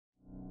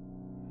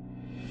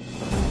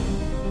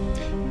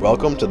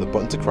Welcome to the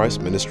Button to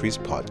Christ Ministries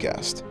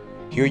podcast.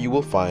 Here you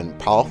will find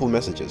powerful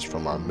messages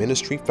from our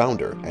ministry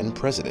founder and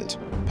president,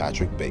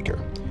 Patrick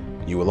Baker.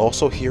 You will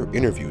also hear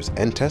interviews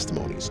and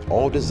testimonies,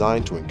 all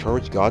designed to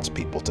encourage God's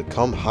people to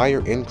come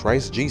higher in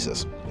Christ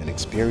Jesus and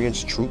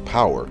experience true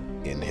power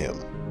in Him.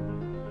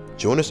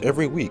 Join us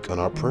every week on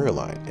our prayer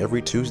line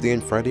every Tuesday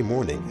and Friday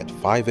morning at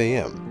 5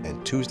 a.m.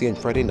 and Tuesday and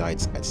Friday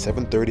nights at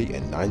 7:30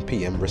 and 9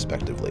 p.m.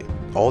 respectively.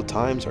 All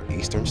times are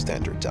Eastern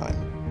Standard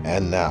Time.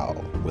 And now,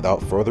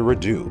 without further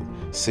ado,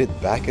 sit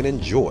back and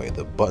enjoy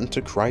the Button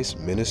to Christ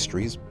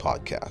Ministries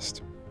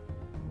podcast.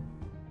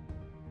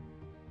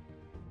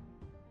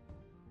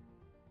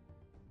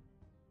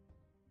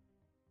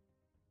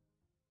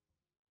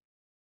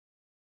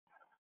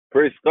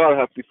 Praise God.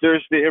 Happy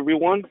Thursday,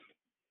 everyone.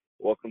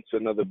 Welcome to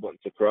another Button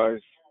to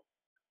Christ.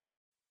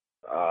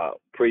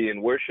 Pray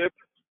and worship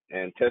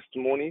and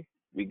testimony.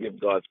 We give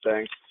God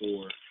thanks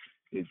for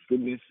His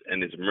goodness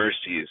and His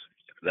mercies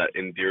that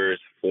endures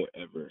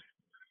forever.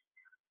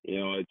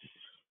 It's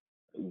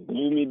a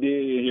gloomy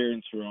day here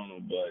in Toronto,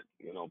 but,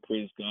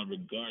 praise God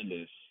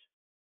regardless.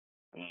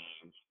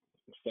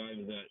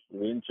 Signs that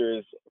winter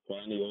is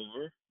finally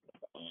over,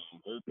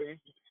 hoping.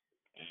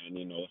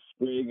 And,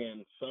 spring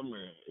and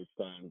summer, it's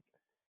time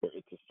for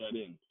it to set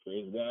in.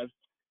 Praise God.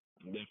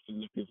 I'm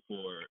definitely looking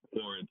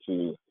forward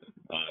to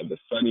the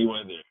sunny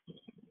weather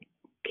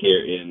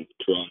here in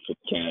Toronto,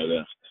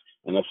 Canada.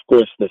 And, of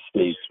course, the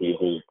States, we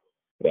hope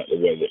that the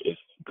weather is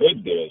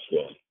good there as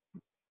well.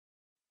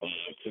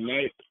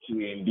 Tonight,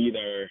 we indeed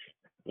are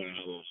going to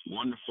have a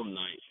wonderful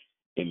night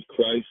in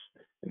Christ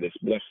in this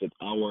blessed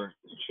hour,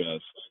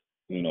 just,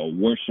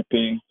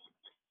 worshiping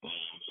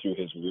through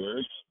His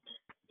words,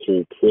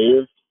 through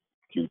prayer,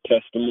 through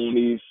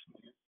testimonies,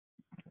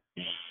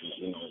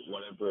 and,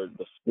 whatever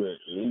the Spirit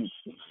leads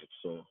tonight.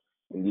 So,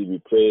 indeed,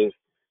 we pray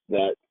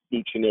that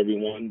each and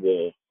every one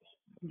will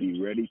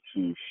be ready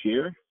to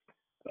share,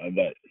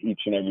 that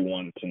each and every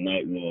one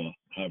tonight will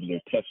have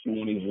their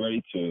testimonies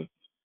ready to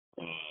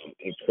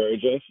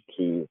encourage us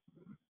to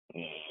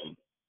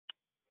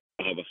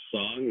have a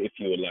song. If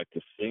you would like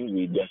to sing,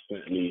 we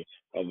definitely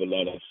have a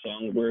lot of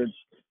songbirds.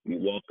 We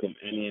welcome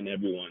any and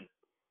everyone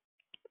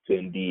to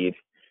indeed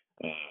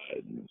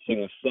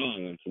sing a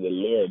song unto the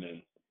Lord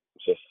and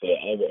just an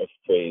hour of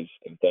praise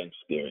and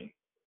thanksgiving.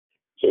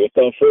 So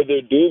without further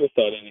ado,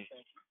 without any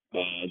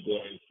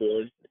going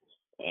forward,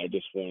 I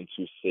just want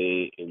to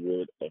say a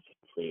word of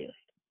prayer.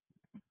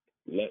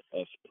 Let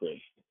us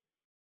pray.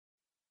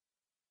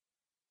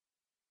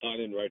 God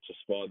and righteous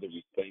Father,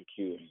 we thank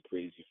you and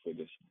praise you for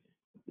this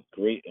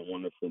great and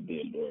wonderful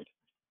day, Lord,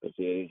 because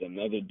there is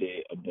another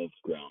day above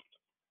ground.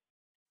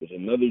 There's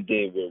another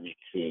day where we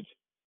could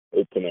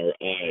open our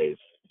eyes,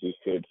 we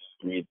could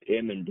breathe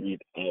in and breathe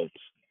out.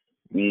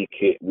 We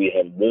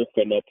have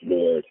woken up,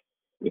 Lord,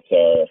 with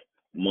our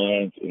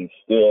minds in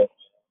still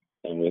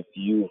and with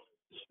you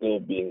still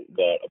being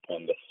God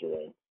upon the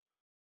throne.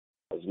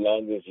 As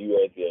long as you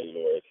are there,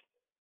 Lord,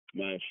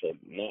 man shall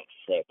not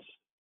fret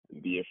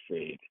and be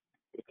afraid,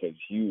 because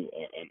you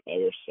are on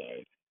our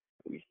side.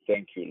 We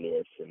thank you,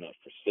 Lord, for not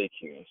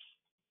forsaking us.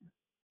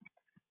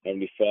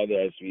 Heavenly Father,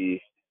 as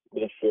we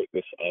go forth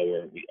this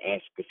hour, we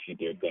ask of you,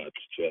 dear God,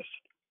 to just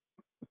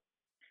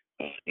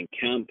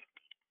encamp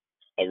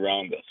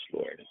around us,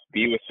 Lord.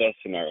 Be with us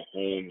in our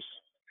homes.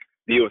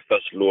 Be with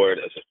us, Lord,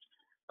 as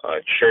a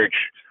church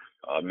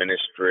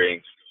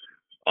ministering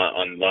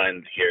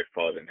online here,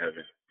 Father in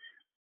heaven.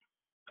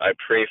 I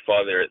pray,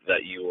 Father,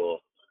 that you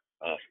will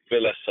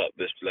fill us up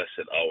this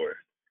blessed hour,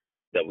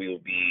 that we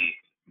will be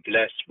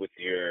blessed with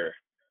your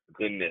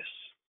goodness,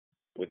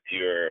 with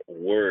your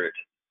word,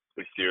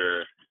 with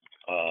your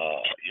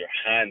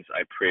hands.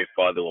 I pray,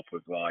 Father, will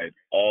provide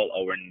all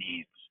our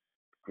needs,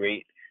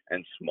 great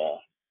and small.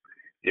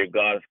 Dear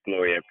God of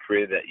glory, I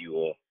pray that you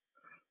will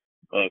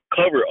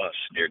cover us,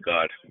 dear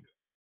God,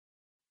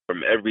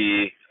 from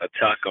every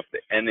attack of the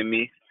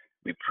enemy.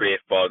 We pray,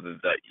 Father,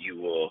 that you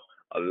will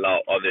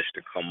allow others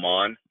to come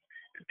on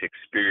and to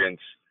experience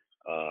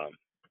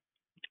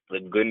the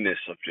goodness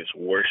of just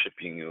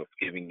worshiping you, of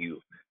giving you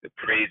the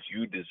praise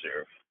you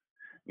deserve.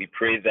 We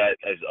pray that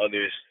as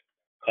others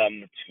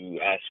come to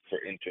ask for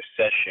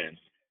intercession,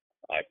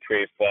 I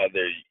pray,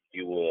 Father,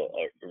 you will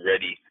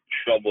already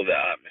trouble the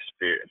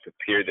atmosphere and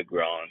prepare the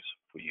grounds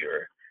for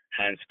your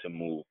hands to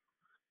move.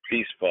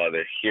 Please,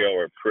 Father, hear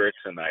our prayer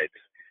tonight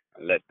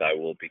and let thy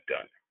will be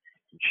done.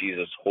 In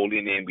Jesus' holy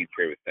name we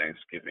pray with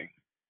thanksgiving.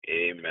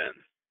 Amen.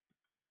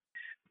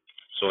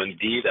 So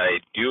indeed, I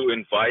do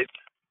invite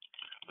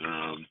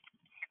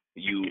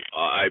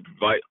I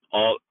invite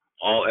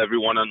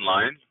everyone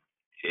online.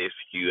 If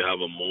you have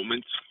a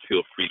moment,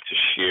 feel free to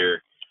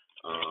share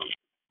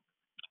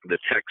the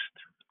text,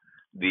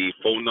 the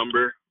phone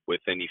number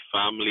with any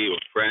family or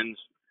friends,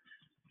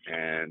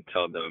 and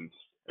tell them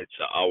it's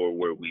an hour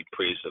where we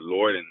praise the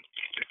Lord, and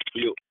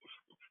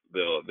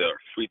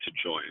they're free to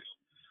join.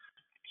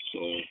 So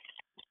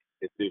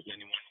if there's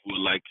anyone who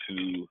would like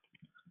to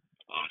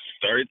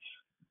start,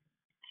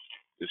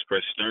 just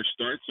press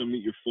start,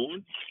 unmute your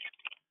phone.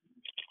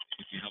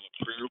 If you have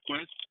a prayer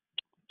request,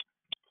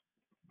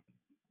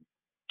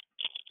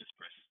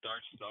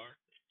 star,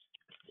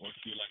 or if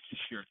you'd like to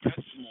share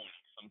testimony,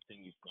 something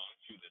you've gone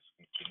through this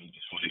week and you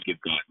just want to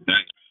give God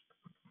thanks.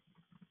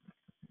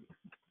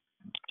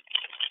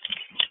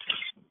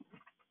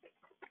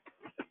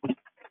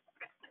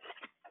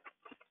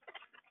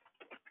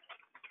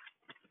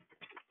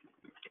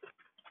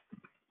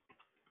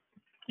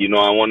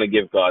 I want to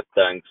give God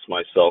thanks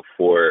myself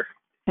for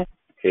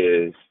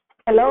his...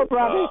 Hello,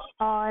 Brother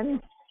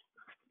Sean.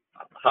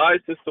 Hi,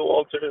 Sister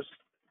Walters.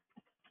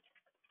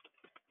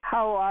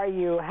 How are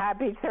you?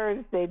 Happy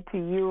Thursday to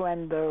you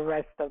and the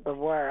rest of the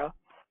world.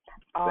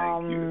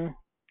 Thank you.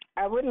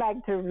 I would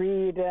like to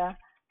read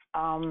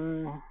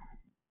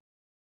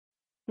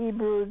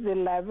Hebrews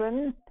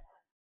 11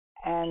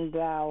 and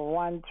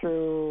 1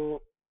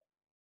 through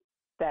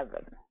 7.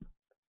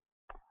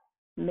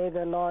 May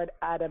the Lord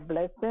add a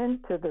blessing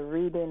to the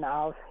reading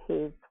of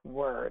his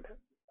word.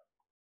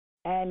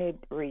 And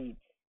it reads,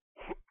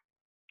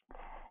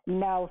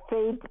 Now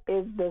faith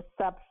is the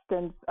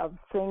substance of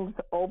things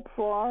hoped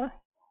for,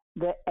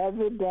 the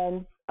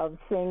evidence of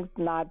things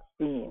not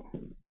seen.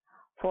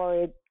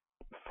 For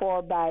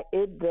by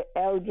it the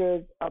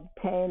elders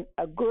obtained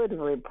a good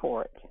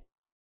report.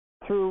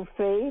 Through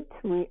faith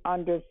we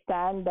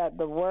understand that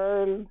the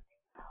worlds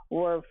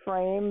were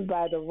framed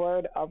by the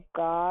word of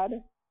God,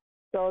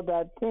 so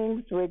that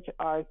things which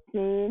are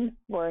seen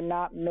were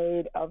not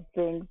made of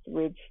things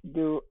which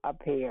do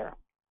appear.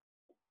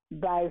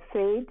 By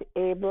faith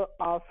Abel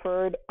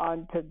offered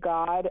unto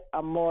God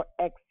a more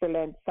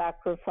excellent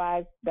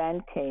sacrifice than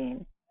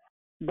Cain,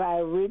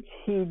 by which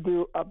he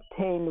do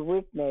obtain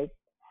witness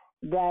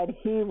that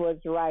he was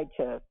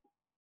righteous,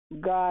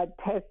 God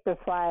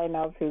testifying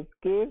of his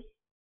gifts,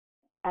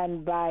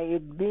 and by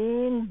it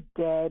being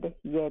dead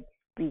yet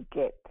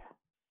speaketh.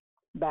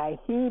 By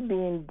he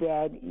being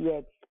dead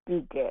yet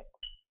speaketh.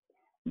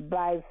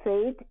 By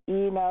faith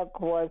Enoch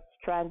was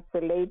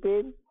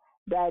translated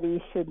that he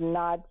should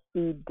not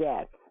see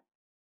death,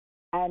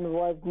 and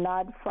was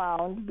not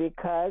found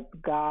because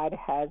God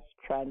has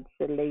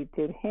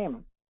translated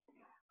him.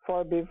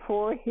 For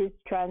before his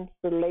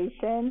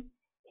translation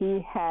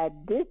he had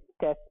this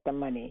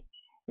testimony,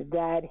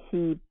 that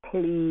he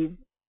pleased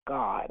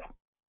God.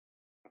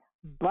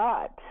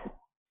 But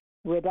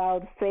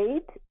without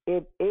faith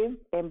it is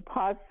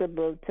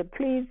impossible to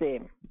please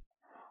him.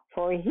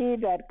 For he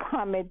that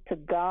cometh to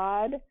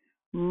God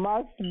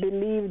must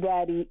believe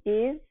that he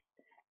is,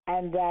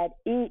 and that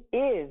he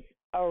is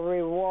a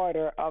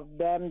rewarder of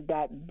them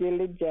that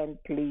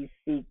diligently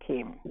seek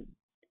him.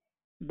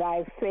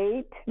 By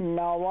faith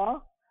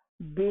Noah,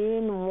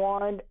 being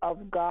warned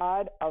of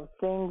God of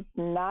things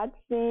not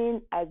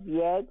seen as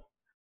yet,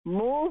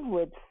 moved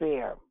with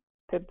fear,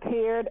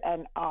 prepared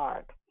an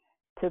ark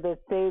to the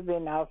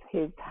saving of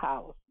his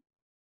house,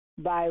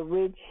 by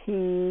which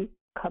he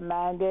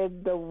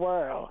commanded the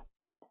world,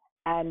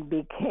 and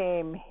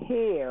became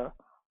heir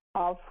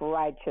of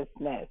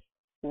righteousness,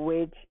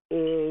 which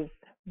is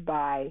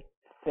by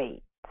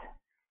faith.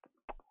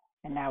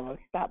 And I will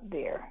stop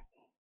there.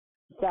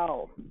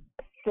 So,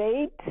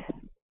 faith,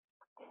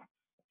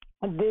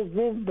 this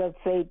is the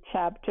faith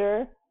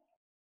chapter,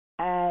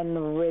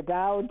 and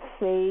without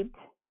faith,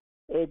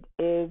 it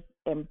is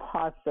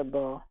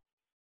impossible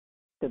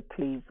to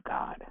please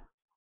God.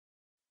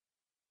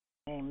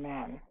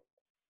 Amen.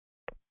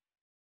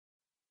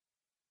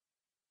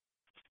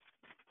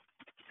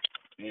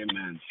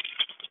 Amen.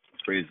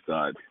 Praise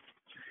God.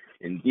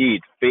 Indeed,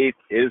 faith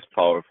is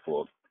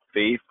powerful.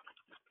 Faith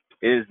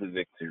is the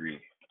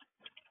victory.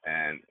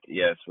 And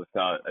yes,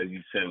 as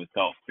you said,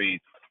 without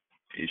faith,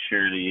 it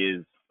surely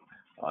is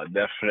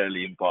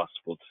definitely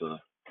impossible to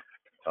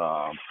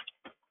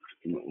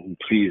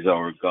please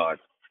our God.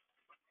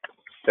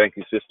 Thank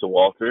you, Sister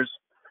Walters,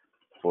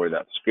 for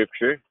that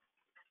scripture.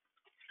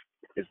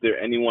 Is there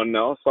anyone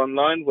else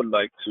online would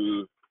like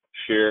to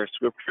share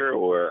scripture,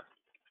 or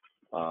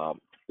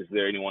is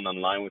there anyone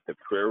online with a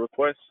prayer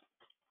request?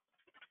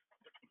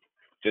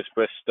 Just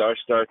press star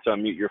to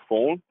unmute your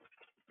phone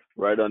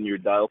right on your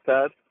dial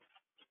pad,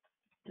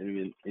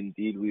 and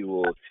indeed we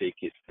will take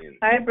it in.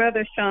 Hi,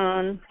 Brother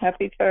Sean.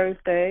 Happy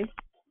Thursday.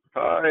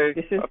 Hi.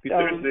 This is Happy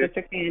Thursday.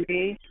 Sister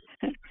Candy.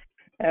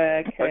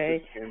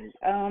 Okay.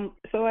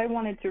 So I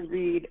wanted to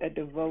read a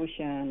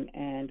devotion,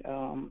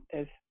 and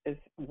is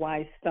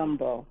Why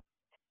Stumble,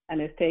 and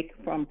it's taken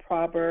from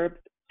Proverbs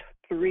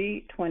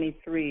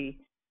 3:23.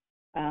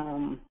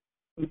 I'm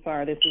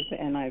sorry, this is the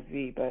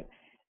NIV, but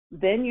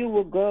then you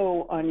will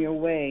go on your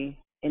way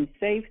in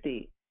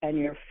safety, and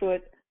your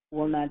foot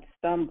will not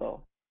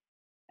stumble.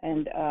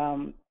 And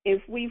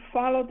if we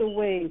follow the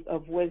ways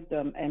of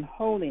wisdom and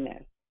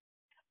holiness,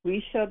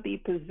 we shall be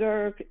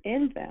preserved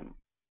in them.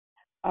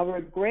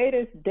 Our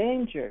greatest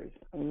dangers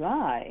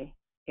lie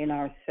in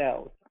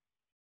ourselves.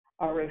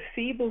 Our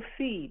feeble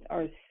feet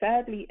are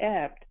sadly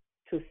apt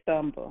to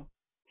stumble.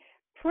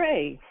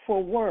 Pray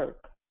for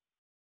work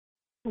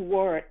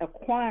toward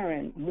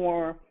acquiring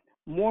more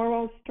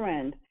moral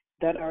strength,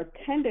 that our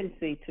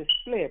tendency to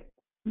slip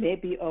may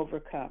be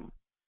overcome.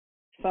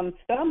 Some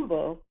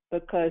stumble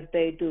because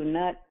they do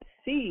not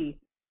see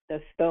the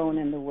stone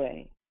in the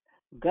way.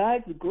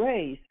 God's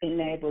grace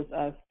enables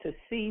us to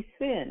see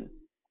sin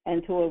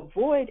and to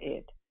avoid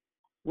it.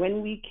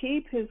 When we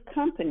keep his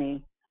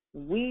company,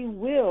 we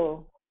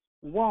will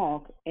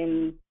walk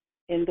in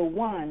the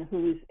one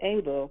who is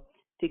able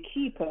to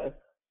keep us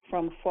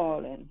from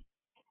falling.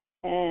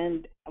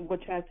 And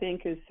which I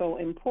think is so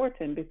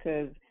important,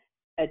 because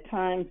at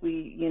times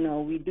we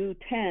do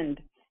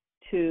tend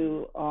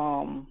to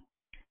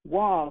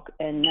walk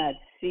and not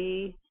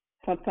see.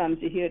 Sometimes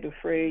you hear the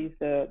phrase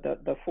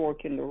the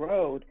fork in the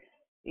road,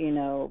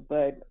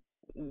 but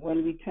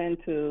when we tend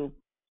to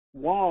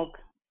walk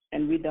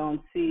and we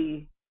don't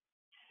see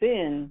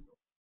sin,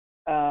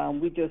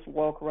 we just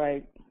walk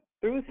right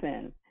through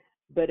sin.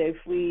 But if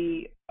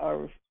we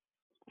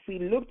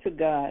look to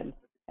God,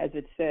 as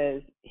it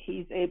says,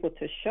 he's able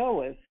to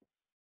show us,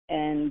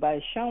 and by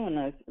showing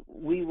us,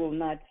 we will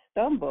not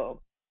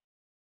stumble,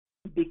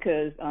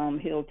 because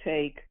he'll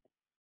take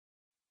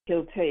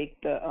the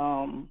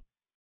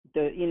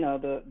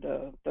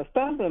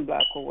stumbling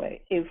block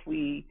away if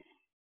we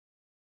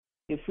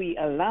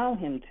allow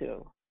him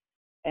to.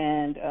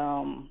 And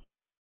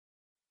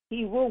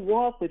he will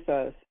walk with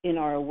us in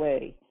our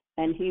way,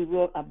 and he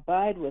will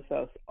abide with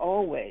us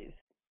always.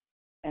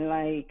 And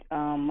like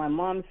my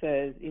mom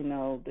says,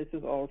 this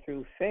is all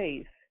through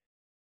faith,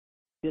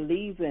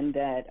 believing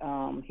that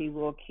he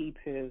will keep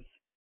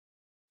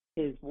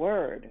his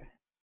word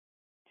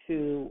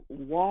to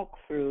walk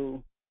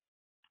through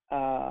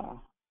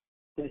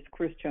this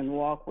Christian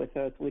walk with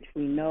us, which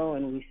we know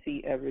and we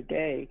see every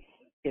day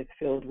is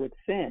filled with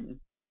sin.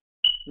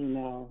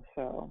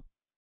 So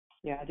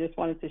yeah, I just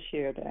wanted to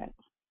share that.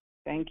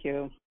 Thank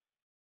you.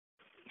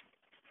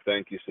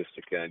 Thank you,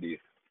 Sister Candy.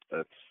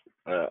 That's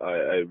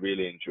I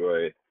really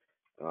enjoy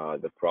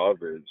the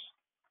Proverbs.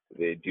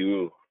 They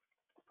do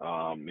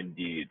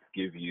indeed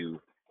give you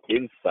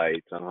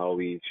insights on how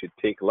we should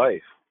take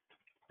life.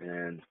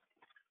 And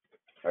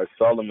as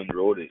Solomon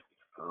wrote it,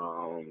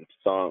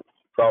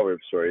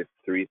 Proverbs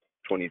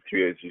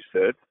 3:23, as you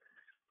said,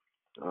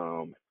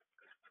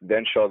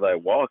 then shall thy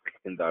walk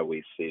in thy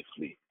way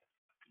safely,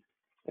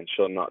 and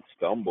shall not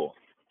stumble.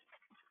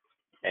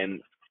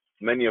 And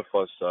many of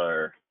us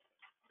are,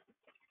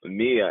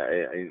 me,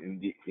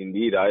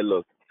 indeed, I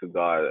look to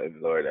God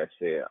and Lord, I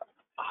say,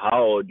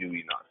 how do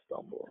we not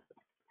stumble?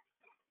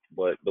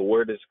 But the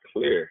word is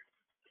clear.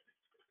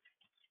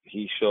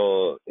 He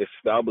shall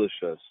establish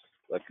us,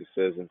 like it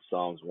says in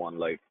Psalms 1,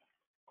 like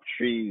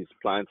trees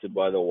planted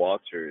by the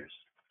waters.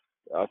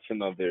 That's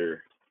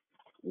another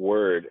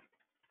word.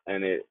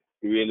 And it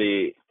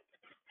really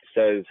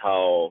says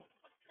how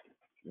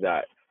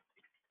that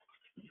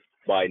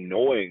by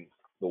knowing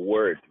the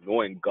word,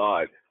 knowing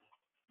God,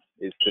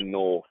 is to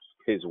know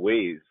his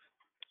ways.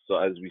 So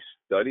as we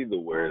study the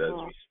word, as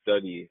we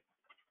study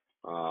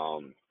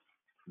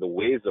the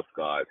ways of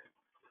God,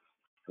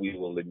 we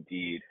will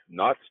indeed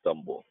not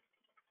stumble.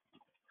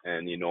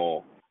 And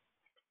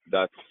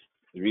that's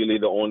really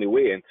the only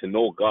way. And to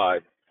know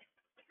God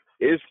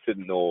is to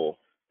know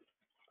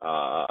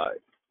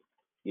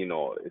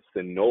it's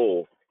to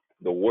know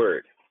the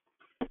word,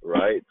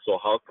 right? So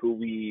how could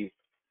we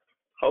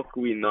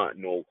not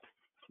know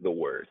the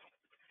word?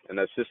 And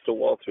as Sister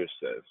Walter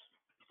says,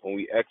 when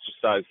we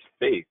exercise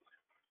faith,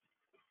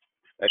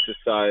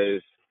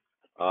 exercise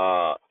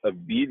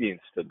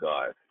obedience to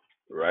God,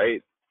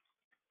 right?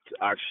 To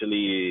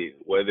actually,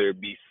 whether it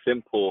be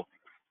simple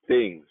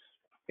things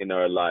in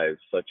our lives,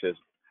 such as,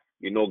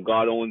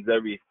 God owns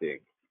everything.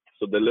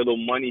 So the little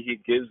money he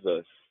gives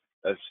us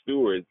as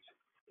stewards,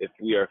 if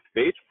we are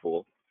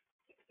faithful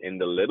in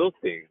the little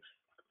things,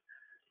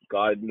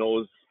 God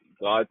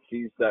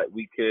sees that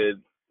we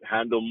could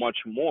handle much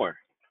more,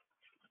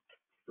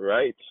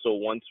 right? So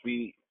once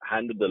we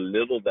handle the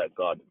little that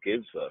God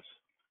gives us,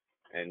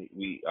 and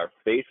we are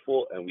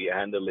faithful and we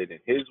handle it in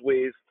his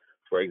ways,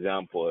 for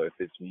example, if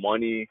it's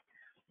money,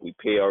 we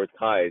pay our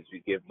tithes,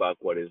 we give back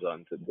what is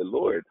unto the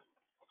Lord.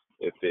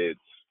 If it's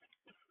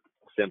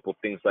simple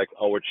things like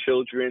our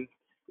children,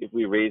 if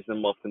we raise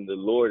them up in the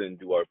Lord and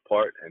do our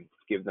part and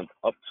give them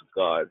up to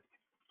God,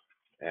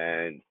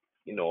 and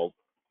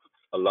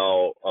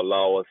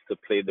allow us to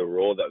play the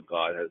role that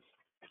God has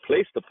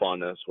placed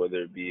upon us,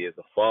 whether it be as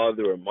a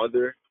father or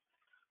mother,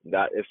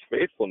 that is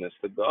faithfulness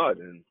to God.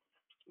 And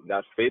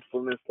that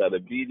faithfulness, that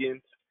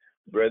obedience,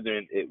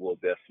 brethren, it will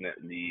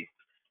definitely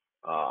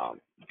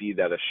be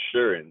that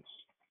assurance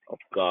of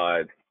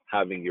God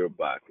having your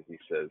back. As he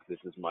says, this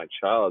is my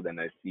child, and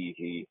I see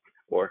he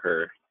or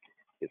her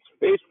is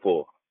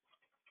faithful.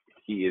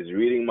 He is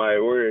reading my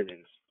word,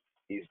 and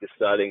he's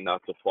deciding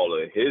not to follow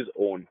his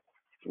own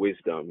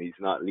wisdom. He's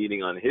not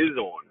leading on his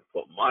own,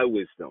 but my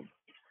wisdom.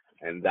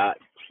 And that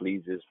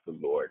pleases the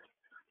Lord.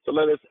 So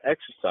let us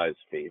exercise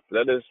faith.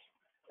 Let us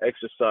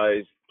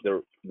exercise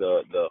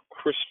the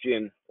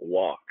Christian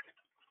walk,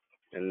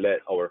 and let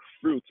our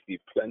fruits be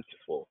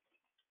plentiful.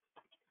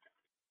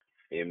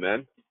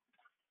 Amen.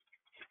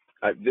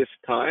 At this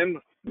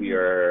time, we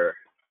are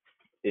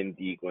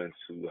indeed going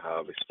to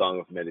have a song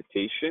of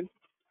meditation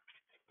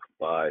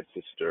by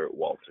Sister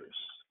Walters.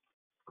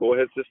 Go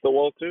ahead, Sister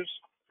Walters.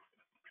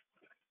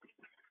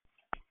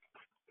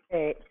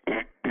 Okay.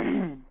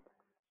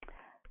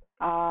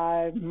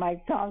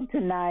 My song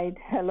tonight,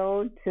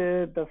 hello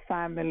to the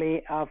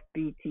family of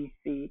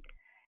BTC.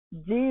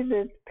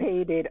 Jesus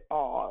paid it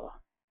all,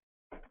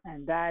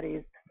 and that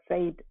is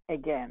faith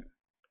again.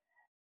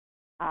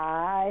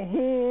 I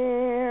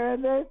hear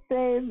the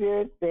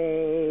Savior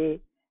say,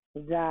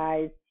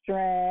 thy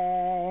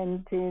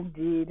strength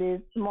indeed is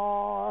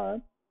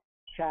small.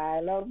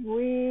 Child of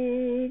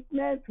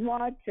weakness,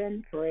 watch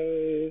and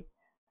pray.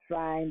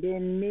 Find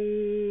in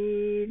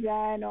me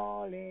thine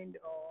all in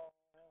all.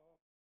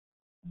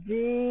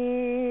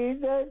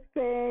 Jesus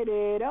paid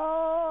it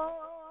all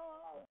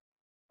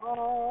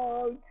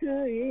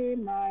to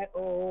him I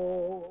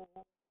owe.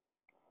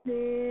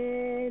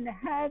 Sin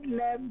had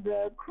left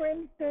the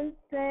crimson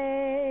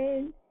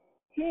stain,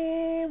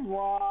 he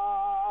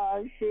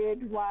washed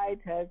it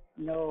white as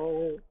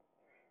snow.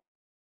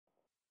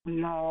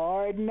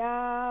 Lord,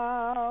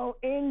 now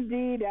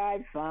indeed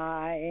I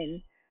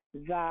find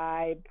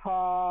thy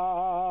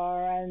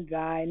power and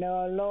thine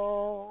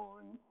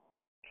alone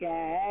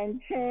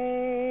can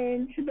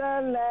change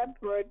the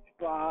leopard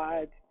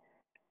spot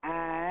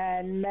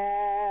and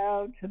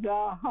melt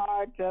the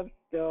heart of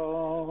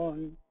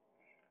stone.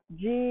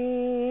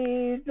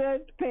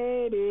 Jesus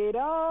paid it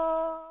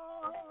all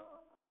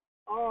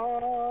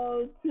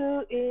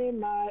to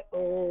him I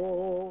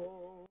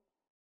owe.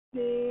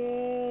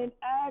 Sin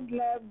had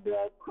left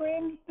the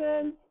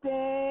crimson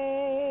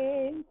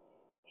stain,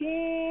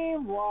 he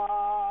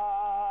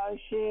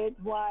washed it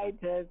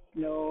white as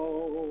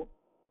snow.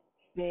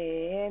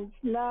 Since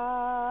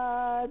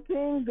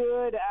nothing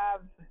good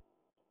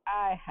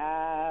I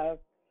have,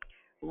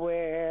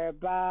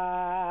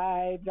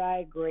 whereby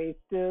thy grace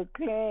to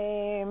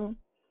claim,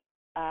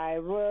 I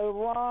will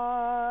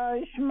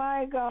wash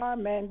my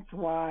garments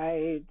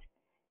white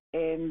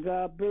in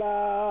the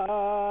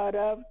blood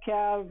of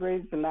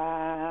Calvary's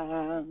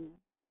Lamb.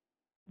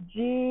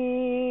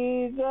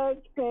 Jesus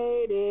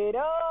paid it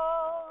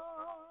all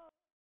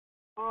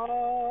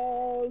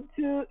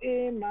to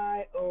him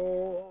I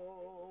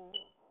owe.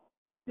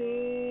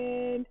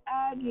 Sin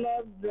had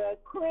left the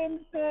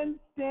crimson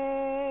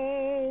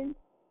stain,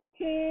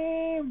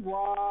 he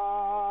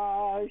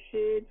washed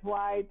it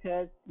white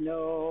as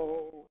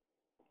snow.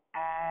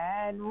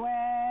 And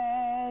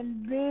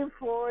when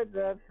before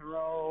the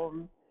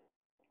throne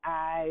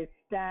I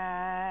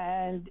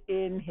stand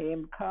in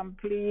him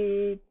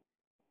complete,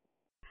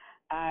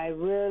 I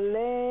will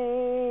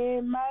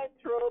lay my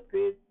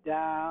trophies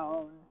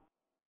down,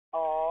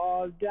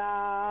 all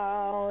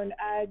down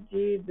at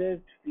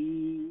Jesus'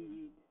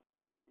 feet.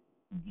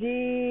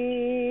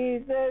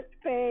 Jesus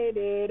paid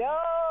it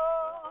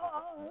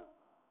all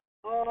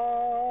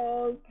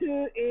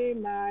to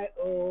him I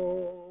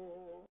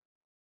owe.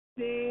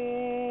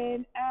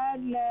 Sin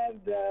and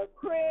left the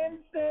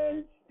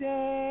crimson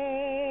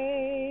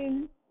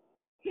stain,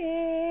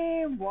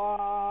 he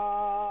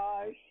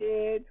washed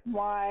it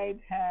white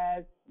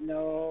as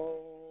snow.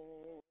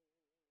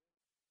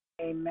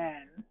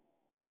 Amen.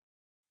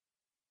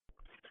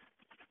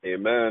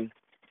 Amen.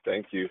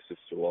 Thank you,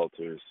 Sister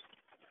Walters.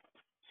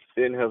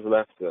 Sin has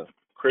left a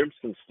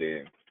crimson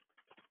stain,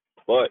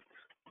 but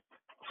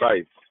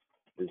Christ,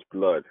 his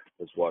blood,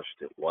 has washed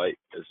it white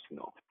as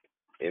snow.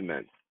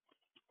 Amen.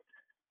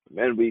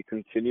 Amen. We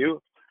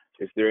continue.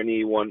 Is there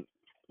anyone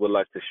who would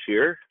like to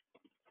share?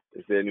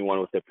 Is there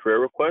anyone with a prayer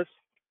request?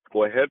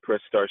 Go ahead,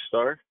 press star.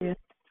 Yes.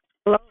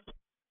 Hello?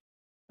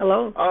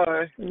 Hello?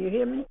 Hi. Can you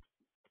hear me?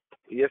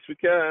 Yes, we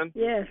can.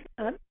 Yes.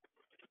 I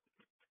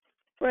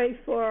pray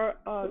for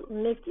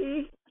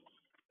Nikki.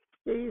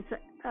 She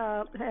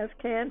has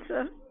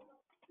cancer,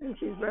 and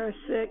she's very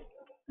sick.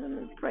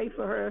 And pray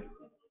for her,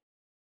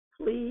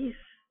 please.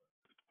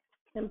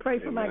 And pray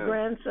for my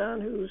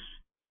grandson, who's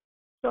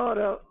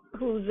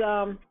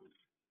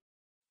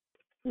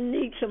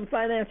needs some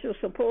financial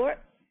support.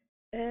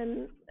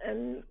 And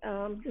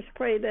just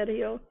pray that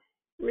he'll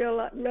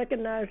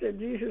recognize that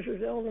Jesus is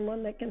the only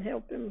one that can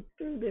help him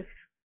through this.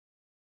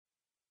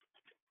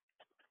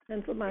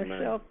 And for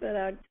myself, that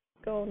I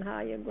go on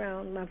higher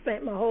ground. My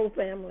whole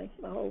family,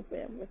 we're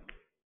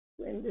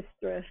in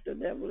distress. The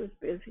devil is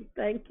busy.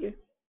 Thank you.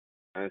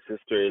 And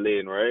Sister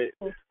Elaine, right?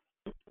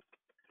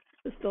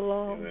 Sister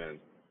Long. Amen.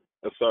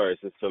 I'm sorry,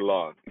 Sister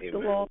Long. Sister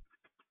Long.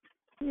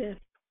 Yes.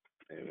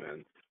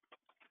 Amen.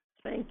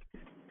 Thank you.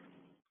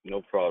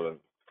 No problem.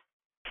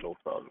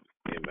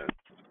 Amen.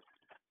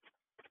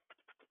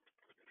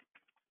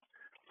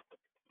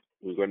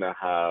 We're going to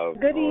have...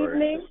 Good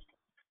evening.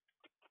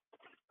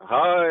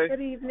 Hi.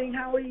 Good evening.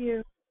 How are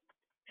you?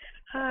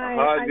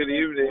 Hi, good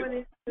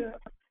evening.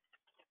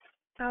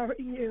 How are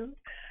you?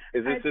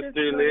 Is it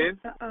Sister Elaine?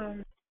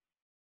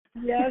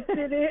 Yes,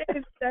 it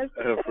is.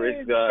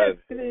 Praise God. Yes,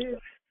 it is.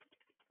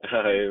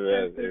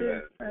 Amen.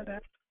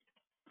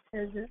 Yes,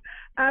 amen.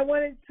 I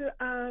wanted to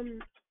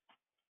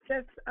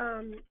just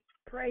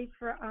pray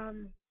for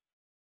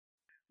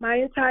my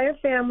entire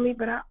family,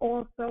 but I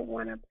also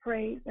want to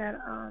pray that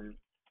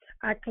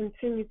I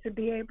continue to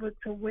be able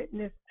to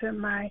witness to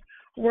my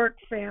work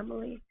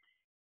family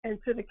and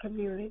to the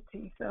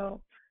community.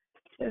 So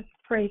just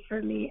pray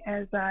for me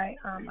as I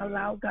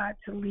allow God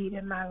to lead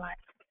in my life.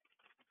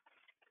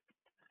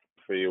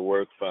 For your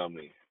work,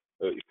 family,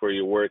 for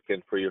your work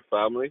and for your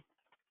family,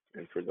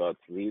 and for God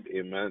to lead.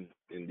 Amen.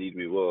 Indeed,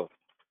 we will.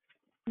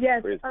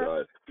 Yes, Praise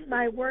God.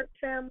 my work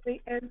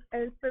family and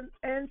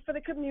for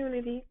the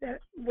community,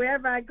 that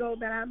wherever I go,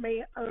 that I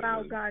may allow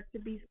Amen. God to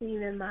be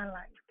seen in my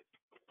life.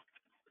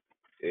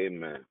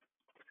 Amen.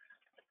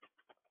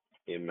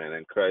 Amen.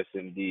 And Christ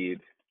indeed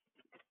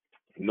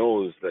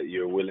knows that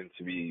you're willing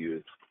to be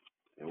used.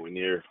 And when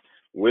you're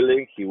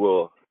willing, He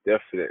will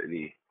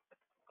definitely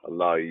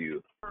allow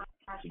you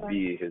to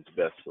be His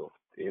vessel.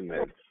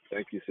 Amen.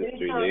 Thank you,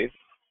 Sister Elaine.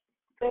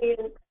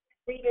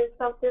 Reading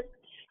something,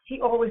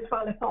 he always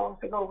finds a song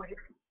to go with it.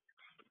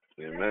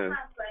 Amen.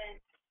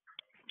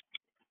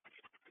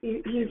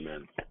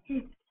 Amen.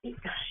 He's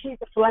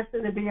a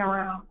blessing to be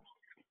around.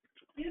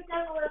 You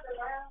never was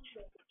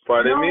around.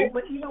 Pardon me?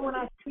 But when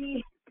I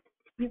see,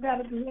 you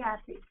gotta be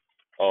happy.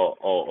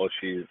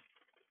 She's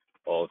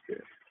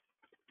okay.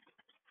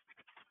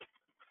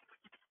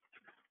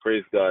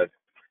 Praise God.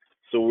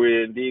 So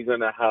we're indeed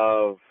gonna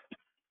have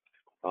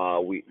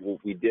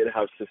we did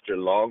have Sister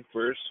Long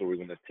first, so we're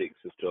gonna take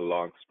Sister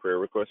Long's prayer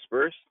request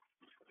first,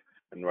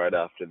 and right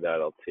after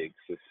that I'll take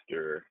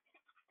Sister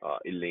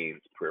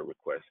Elaine's prayer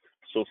request.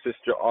 So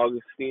Sister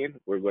Augustine,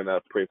 we're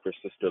gonna pray for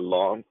Sister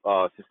Long,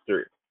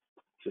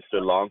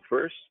 Sister Long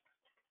first,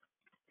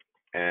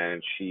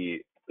 and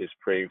she is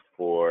praying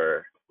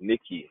for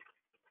Nikki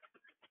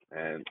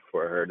and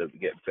for her to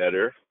get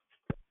better,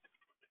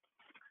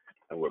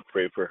 and we'll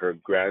pray for her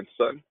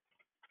grandson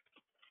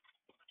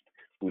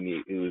who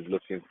is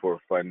looking for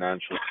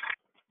financial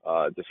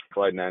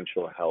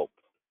help,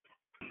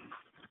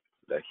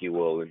 that he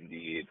will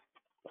indeed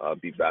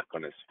be back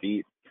on his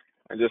feet,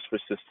 and just for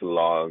Sister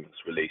Long's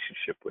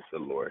relationship with the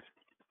Lord.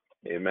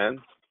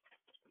 Amen.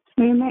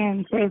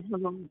 Amen. Praise the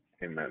Lord.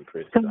 Amen.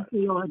 Praise Thank God.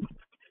 you, Lord.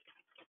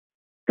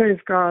 Praise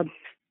God.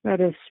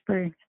 Let us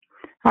pray.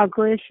 Our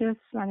gracious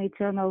and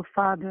eternal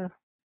Father,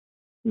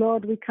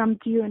 Lord, we come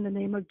to you in the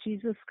name of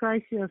Jesus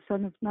Christ, your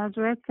Son of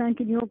Nazareth,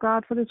 thanking you,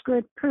 God, for this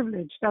great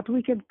privilege that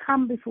we can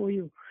come before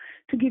you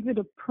to give you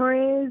the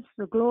praise,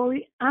 the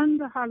glory, and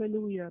the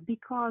hallelujah,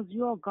 because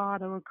you're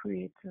God, our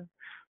Creator.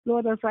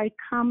 Lord, as I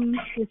come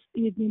this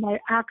evening, I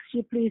ask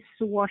you, please,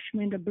 to wash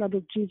me in the blood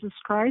of Jesus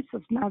Christ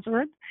of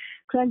Nazareth.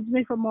 Cleanse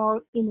me from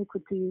all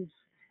iniquities.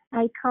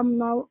 I come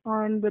now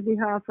on the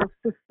behalf of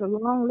Sister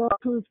Long, Lord,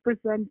 who is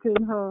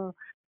presenting her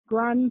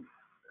grandson.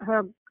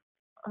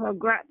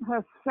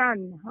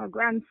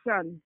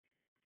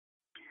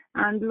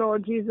 And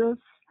Lord Jesus,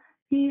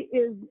 he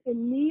is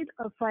in need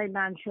of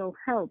financial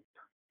help.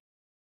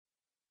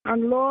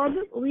 And Lord,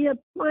 we are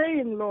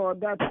praying,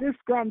 Lord, that this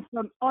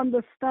grandson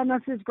understands,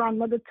 as his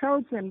grandmother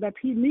tells him, that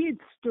he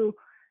needs to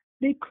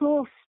be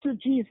close to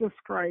Jesus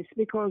Christ,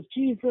 because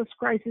Jesus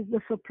Christ is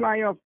the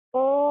supplier of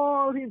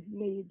all his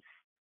needs.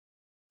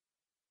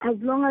 As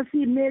long as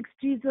he makes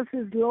Jesus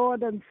his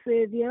Lord and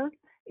Savior,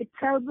 it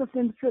tells us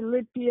in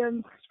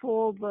Philippians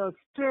 4 verse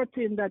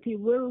 19 that he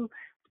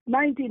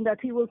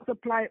will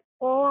supply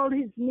all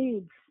his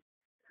needs.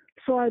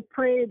 So I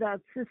pray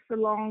that Sister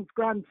Long's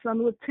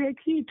grandson will take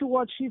heed to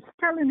what she's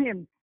telling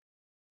him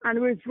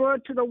and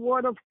revert to the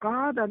Word of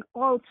God and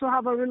also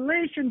have a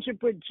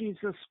relationship with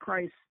Jesus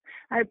Christ.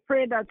 I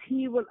pray that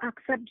he will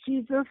accept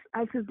Jesus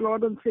as his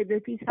Lord and Savior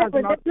if he has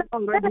not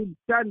already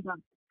done that.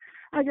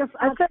 I just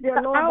ask,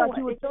 dear Lord, that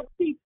you would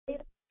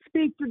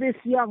speak to this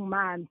young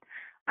man.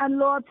 And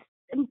Lord,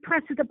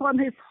 impress it upon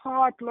his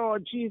heart,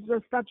 Lord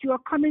Jesus, that you are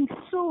coming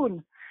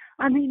soon.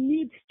 And he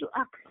needs to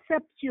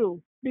accept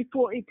you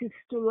before it is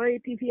too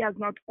late, if he has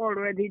not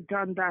already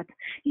done that.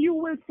 You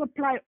will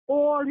supply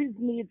all his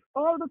needs,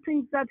 all the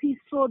things that he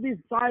so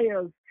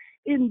desires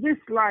in this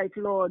life,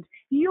 Lord.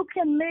 You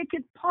can make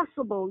it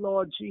possible,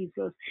 Lord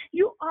Jesus.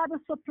 You are the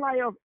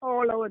supplier of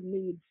all our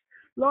needs.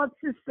 Lord,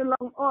 Sister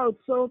Long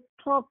also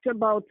talked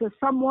about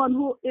someone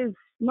who is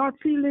not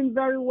feeling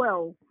very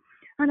well.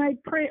 And I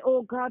pray,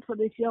 oh God, for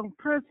this young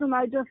person.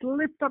 I just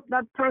lift up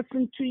that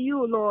person to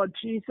you, Lord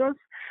Jesus.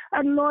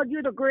 And Lord,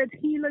 you're the great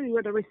healer.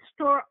 You're the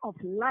restorer of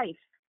life.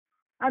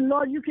 And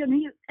Lord, you can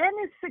heal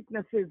any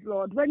sicknesses,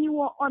 Lord. When you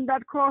were on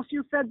that cross,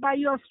 you said, by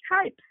your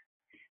stripes,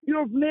 you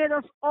have made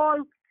us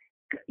all,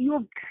 you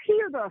have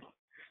healed us.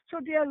 So,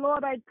 dear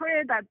Lord, I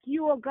pray that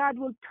you, oh God,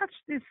 will touch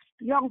this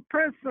young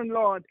person,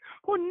 Lord,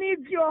 who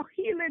needs your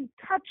healing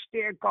touch,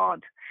 dear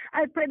God.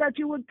 I pray that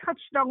you will touch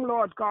them,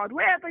 Lord God,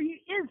 wherever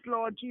he is,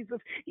 Lord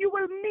Jesus. You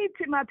will meet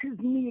him at his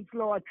needs,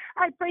 Lord.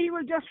 I pray you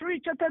will just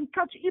reach out and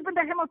touch even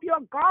the hem of your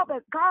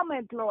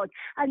garment, Lord,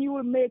 and you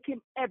will make him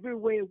every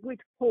way with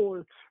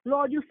whole.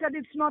 Lord, you said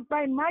it's not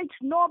by might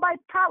nor by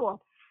power,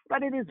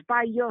 but it is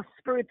by your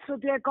Spirit. So,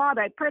 dear God,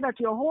 I pray that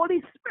your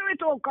Holy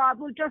Spirit, oh God,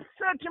 will just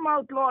search him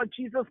out, Lord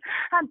Jesus,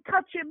 and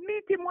touch him,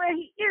 meet him where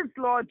he is,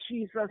 Lord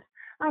Jesus.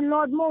 And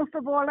Lord, most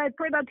of all, I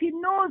pray that he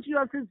knows you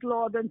as his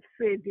Lord and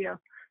Savior.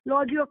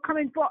 Lord, you're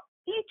coming for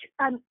each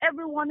and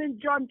every one in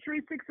John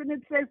 3:6, and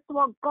it says,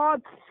 for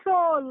God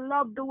so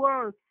loved the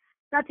world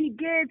that he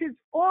gave his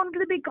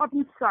only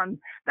begotten Son,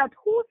 that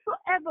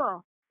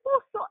whosoever,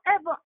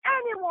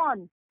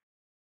 anyone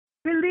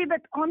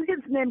believeth on his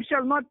name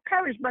shall not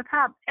perish but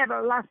have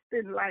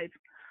everlasting life.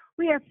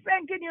 We are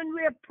thanking you and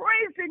we are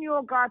praising you,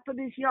 oh God, for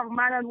this young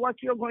man and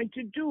what you're going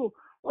to do,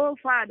 oh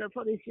Father,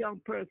 for this young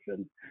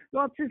person.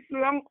 Lord,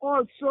 Sister Long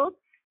also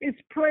is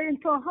praying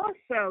for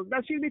herself,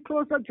 that she'll be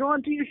closer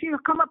drawn to you. She'll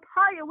come up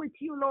higher with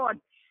you, Lord.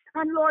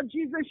 And Lord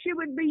Jesus, she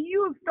will be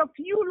used of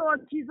you,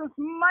 Lord Jesus,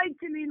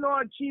 mightily,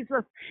 Lord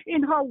Jesus,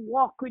 in her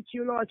walk with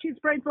you, Lord. She's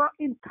praying for her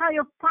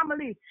entire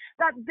family,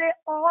 that they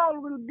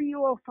all will be,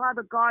 oh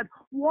Father God,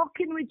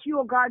 walking with you,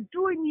 oh God,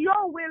 doing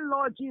your will,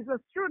 Lord Jesus,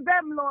 through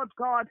them, Lord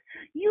God,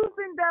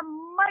 using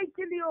them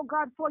mightily, oh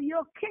God, for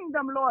your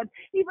kingdom, Lord,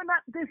 even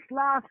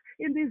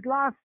in these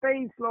last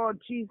days, Lord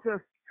Jesus.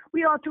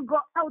 We ought to go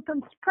out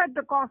and spread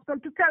the gospel,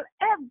 to tell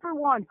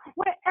everyone,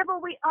 wherever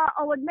we are,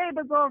 our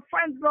neighbors, our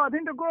friends, Lord,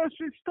 in the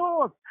grocery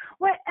stores,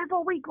 wherever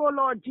we go,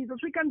 Lord Jesus,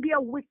 we can be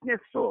a witness.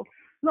 So,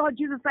 Lord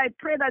Jesus, I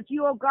pray that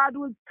you, oh God,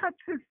 will touch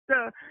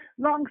Sister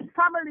Long's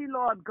family,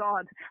 Lord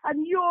God,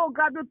 and you, oh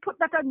God, will put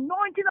that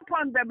anointing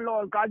upon them,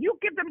 Lord God. You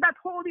give them that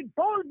holy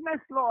boldness,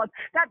 Lord,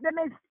 that they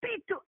may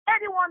speak to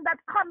anyone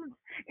that comes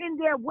in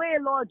their way,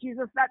 Lord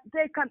Jesus, that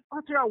they can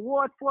utter a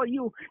word for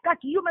you, that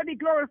you may be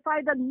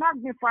glorified and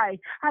magnified,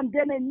 and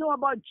they may know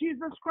about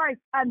Jesus Christ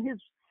and his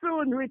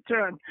soon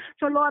return.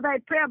 So, Lord, I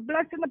pray a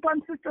blessing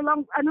upon Sister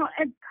Long and her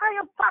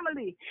entire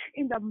family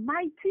in the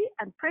mighty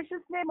and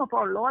precious name of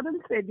our Lord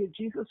and Savior,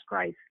 Jesus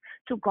Christ.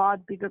 To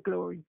God be the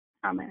glory.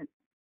 Amen.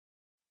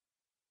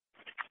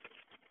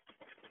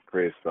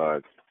 Praise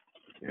God.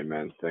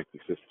 Amen. Thank you,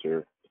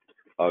 Sister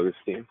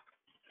Augustine.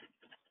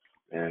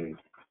 And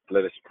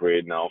let us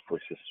pray now for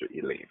Sister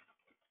Elaine.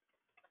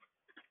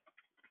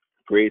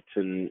 Great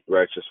and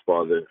righteous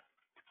Father,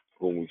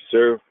 whom we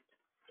serve,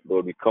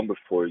 Lord, we come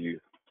before you.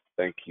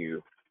 Thank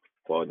you,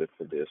 Father,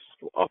 for this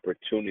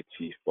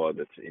opportunity,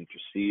 Father, to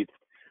intercede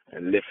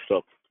and lift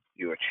up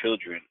your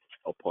children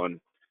unto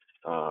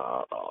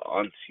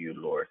you,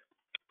 Lord.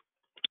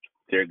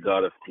 Dear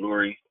God of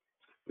glory,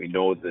 we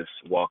know this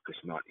walk is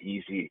not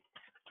easy,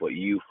 but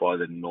you,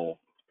 Father, know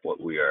what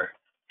we are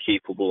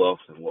capable of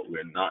and what we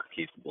are not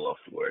capable of,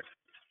 Lord.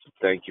 So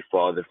thank you,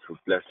 Father, for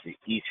blessing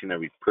each and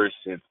every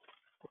person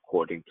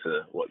according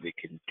to what they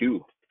can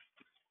do,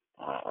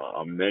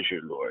 a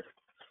measure, Lord.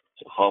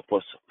 So help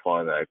us,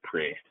 Father, I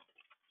pray,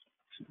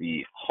 to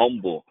be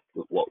humble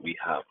with what we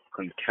have,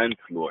 content,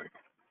 Lord,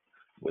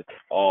 with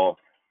all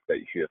that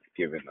you have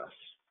given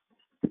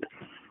us.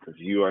 Because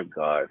you are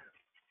God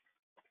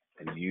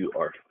and you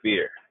are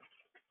fair.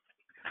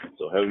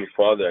 So, Heavenly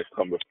Father, I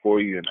come before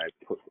you and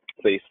I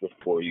place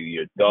before you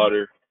your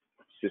daughter,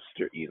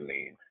 Sister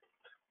Elaine.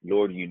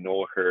 Lord, you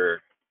know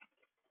her,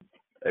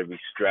 every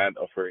strand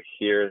of her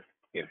hair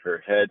in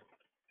her head.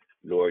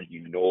 Lord,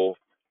 you know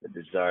the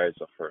desires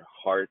of her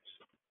heart.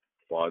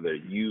 Father,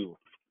 you,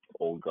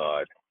 oh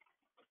God,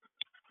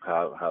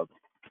 have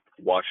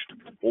watched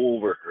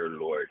over her,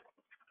 Lord,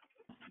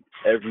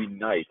 every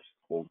night,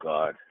 oh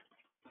God.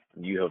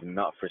 You have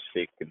not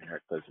forsaken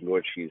her, because,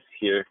 Lord, she is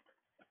here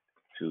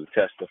to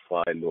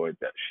testify, Lord,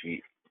 that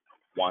she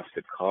wants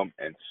to come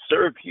and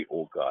serve you,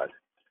 oh God.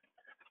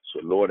 So,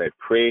 Lord, I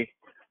pray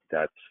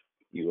that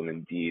you will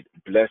indeed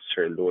bless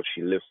her, Lord.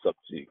 She lifts up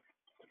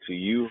to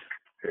you,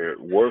 her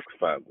work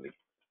family.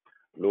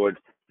 Lord,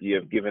 you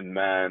have given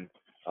man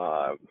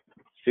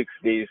 6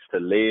 days to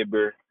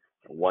labor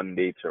and 1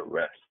 day to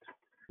rest.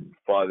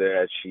 Father,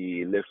 as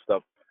she lifts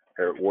up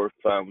her work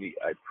family,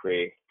 I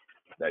pray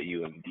that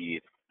you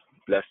indeed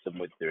bless them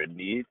with their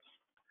needs,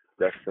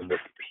 bless them with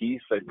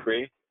peace, I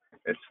pray.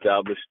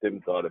 Establish them,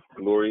 God of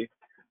glory,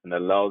 and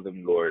allow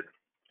them, Lord,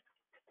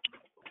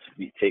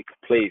 to take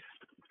place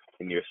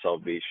in your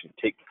salvation.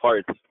 Take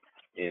part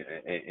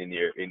in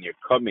your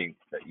coming,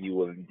 that you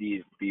will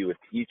indeed be with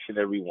each and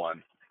every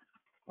one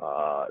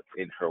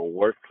in her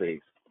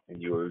workplace,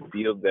 and you will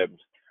reveal them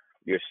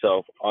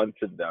yourself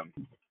unto them,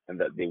 and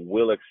that they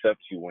will accept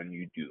you when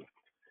you do.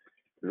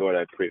 Lord,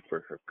 I pray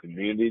for her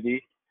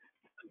community,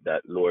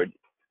 that, Lord,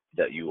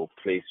 that you will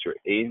place your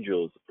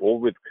angels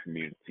over the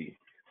community.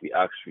 We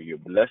ask for your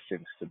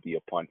blessings to be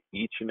upon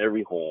each and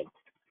every home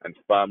and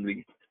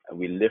family, and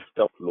we lift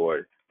up,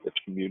 Lord, the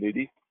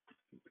community,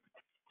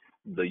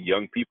 the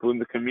young people in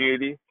the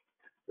community,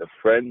 the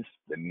friends,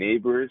 the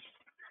neighbors,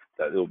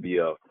 that there will be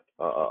a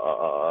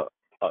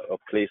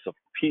place of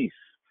peace,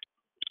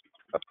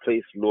 a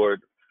place,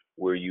 Lord,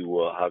 where you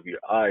will have your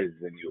eyes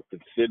and you'll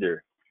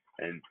consider,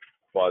 and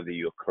Father,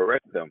 you'll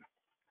correct them.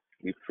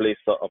 We place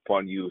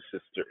upon you,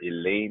 Sister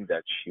Elaine,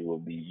 that she will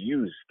be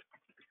used.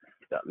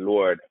 That,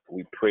 Lord,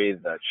 we pray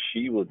that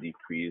she will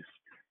decrease,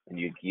 and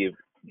you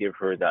give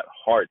her that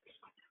heart,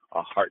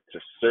 a heart to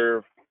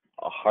serve,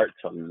 a heart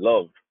to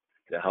love,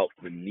 to help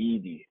the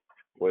needy,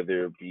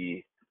 whether it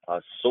be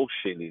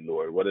socially,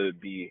 Lord, whether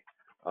it be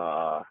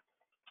a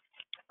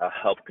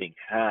helping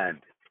hand,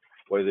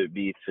 whether it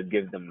be to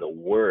give them the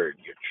word,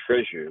 your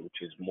treasure,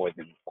 which is more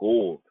than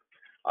gold.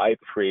 I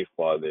pray,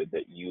 Father,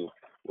 that you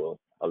will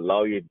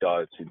allow your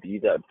daughter to be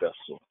that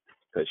vessel,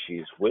 because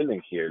she's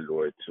willing here,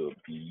 Lord, to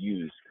be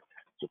used.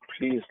 So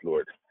please,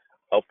 Lord,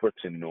 help her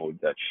to know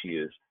that she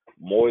is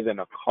more than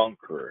a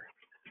conqueror.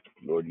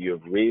 Lord, you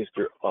have raised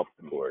her up,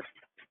 Lord,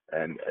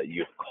 and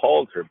you've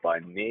called her by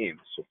name.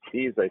 So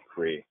please, I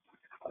pray,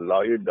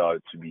 allow your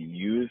daughter to be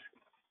used.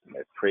 And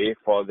I pray,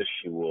 Father,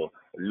 she will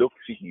look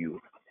to you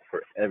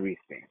for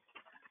everything.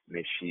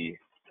 May she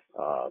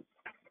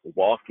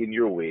walk in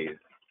your ways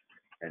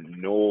and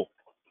know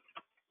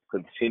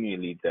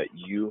continually that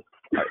you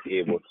are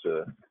able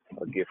to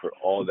give her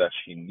all that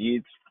she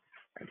needs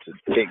and to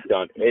take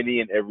down any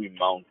and every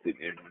mountain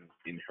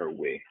in her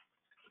way.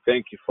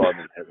 Thank you, Father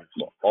in heaven,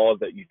 for all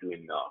that you're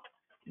doing now.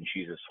 In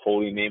Jesus'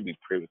 holy name, we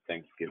pray with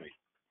thanksgiving.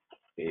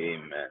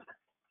 Amen.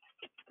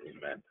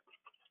 Amen.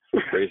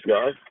 Praise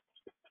God.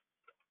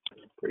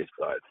 Praise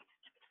God.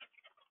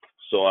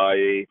 So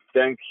I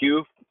thank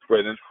you,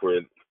 Brennan,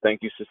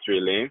 thank you, Sister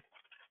Elaine,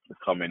 for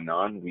coming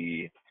on.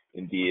 We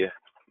indeed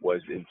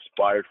was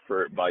inspired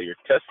by your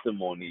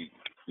testimony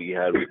we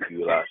had with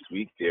you last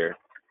week there.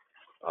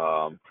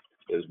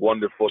 It was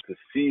wonderful to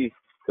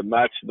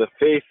match the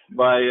face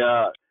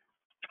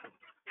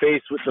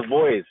with the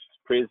voice.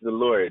 Praise the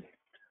Lord.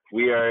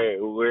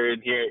 We're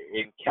in here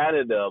in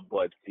Canada,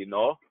 but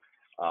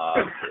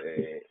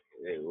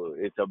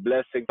it's a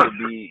blessing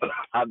to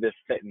have this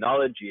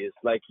technology.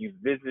 It's like you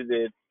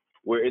visited.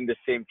 We're in the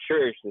same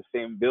church, the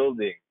same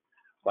building,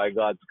 by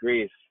God's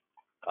grace,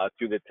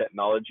 through the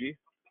technology.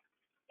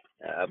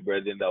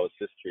 Brethren, that was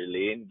Sister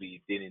Elaine.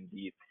 We did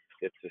indeed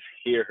get to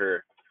hear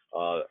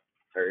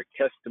her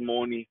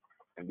testimony,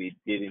 and we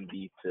did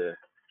indeed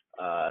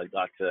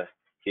got to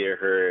hear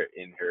her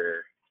in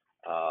her.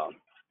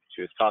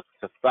 She was talking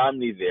to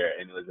family there,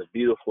 and it was a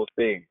beautiful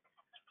thing.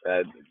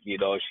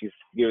 She's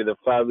giving the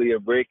family a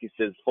break. He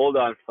says, "Hold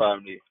on,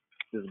 family,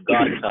 this is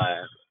God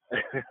time."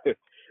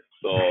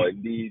 So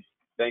indeed,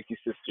 thank you,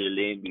 Sister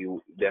Elaine. We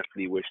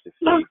definitely wish to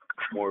see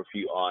more of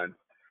you on,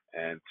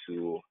 and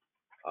to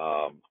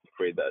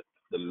pray that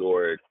the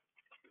Lord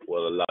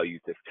will allow you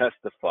to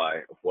testify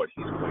of what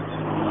He's going to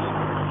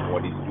do,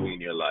 what He's doing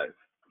in your life.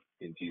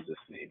 In Jesus'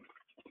 name.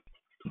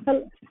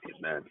 Hello.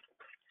 Amen.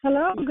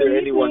 Hello. Is there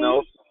anyone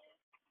else?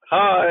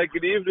 Hi.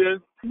 Good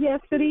evening. Yes.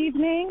 Good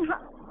evening.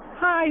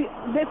 Hi.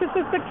 This is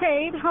Sister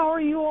Kate. How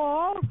are you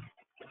all?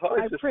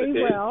 Hi, I Sister pray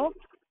Kate. well.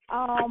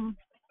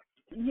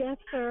 Yes,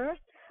 sir.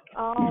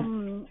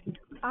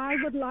 I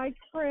would like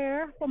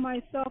prayer for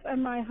myself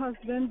and my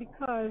husband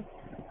because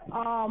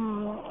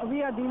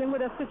we are dealing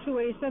with a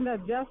situation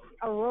that just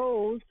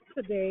arose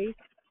today,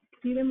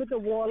 dealing with a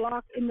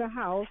warlock in the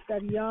house,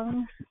 that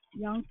young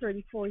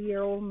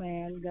 34-year-old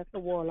man that's a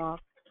warlock.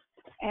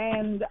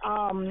 And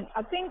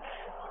I think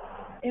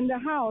in the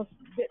house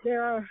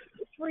there are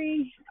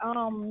three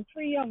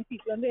young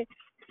people, and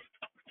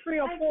 3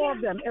 or 4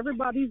 of them.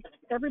 Everybody's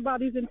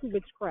into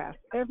witchcraft.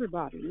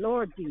 Everybody.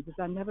 Lord Jesus,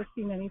 I've never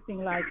seen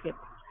anything like it.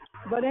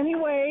 But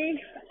anyway,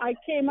 I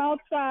came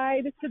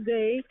outside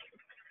today,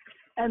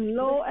 and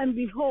lo and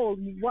behold,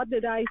 what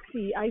did I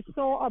see? I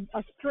saw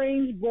a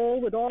strange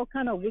bowl with all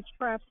kind of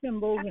witchcraft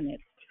symbols in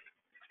it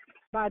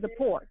by the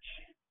porch.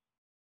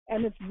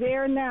 And it's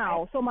there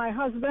now. So my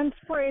husband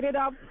sprayed it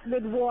up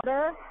with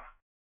water,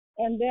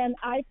 and then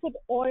I put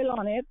oil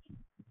on it.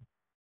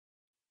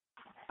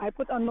 I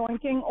put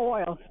anointing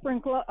oil,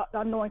 sprinkle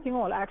anointing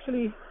oil,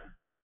 actually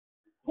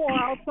pour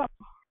out some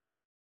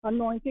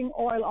anointing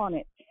oil on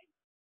it.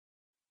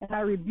 And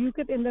I rebuke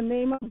it in the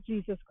name of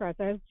Jesus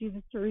Christ. I ask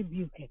Jesus to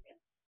rebuke it,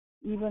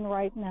 even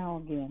right now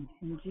again,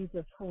 in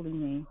Jesus' holy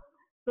name.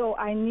 So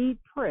I need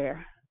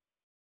prayer.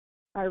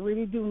 I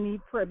really do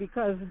need prayer,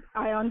 because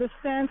I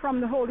understand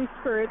from the Holy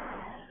Spirit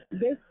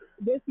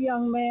this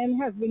young man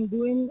has been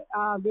doing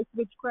this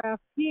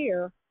witchcraft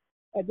here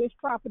at this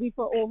property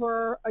for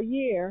over a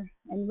year.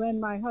 And when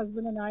my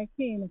husband and I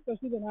came,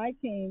 especially when I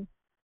came,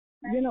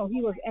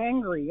 he was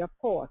angry, of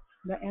course.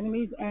 The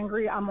enemy's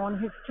angry. I'm on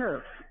his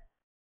turf,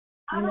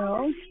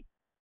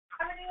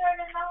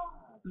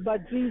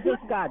 But Jesus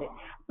got it.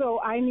 So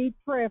I need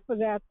prayer for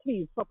that,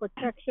 please, for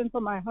protection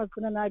for my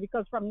husband and I,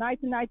 because from night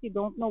to night you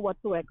don't know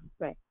what to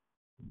expect.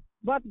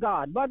 But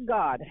God,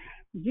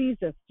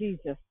 Jesus.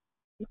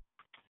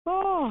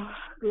 Oh,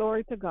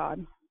 glory to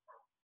God.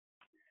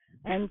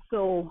 And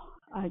so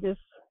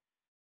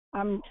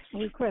I'm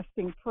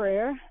requesting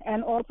prayer,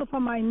 and also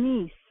for my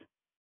niece.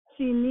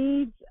 She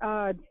needs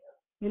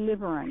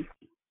deliverance.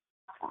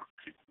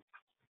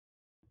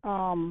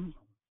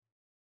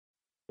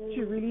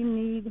 She really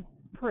needs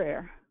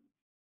prayer.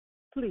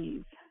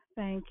 Please,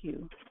 thank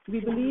you. We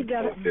believe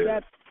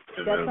that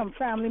some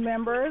family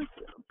members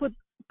put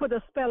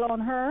a spell on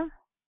her.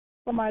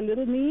 For my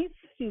little niece,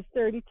 she's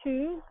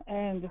 32,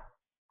 and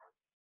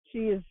she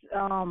is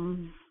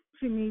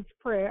she needs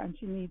prayer and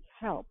she needs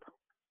help.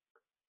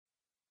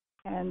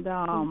 And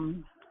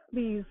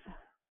please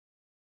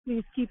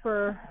keep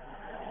her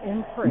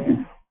in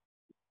prayer.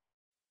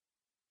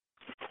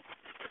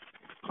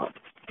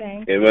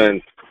 Thank you.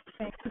 Amen.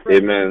 Thank you,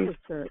 Amen.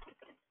 Sister.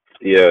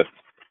 Yes.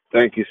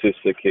 Thank you,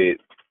 Sister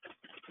Kate.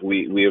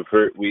 We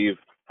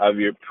have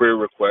your prayer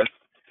request.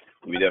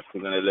 we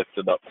definitely gonna lift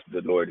it up to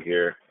the Lord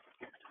here.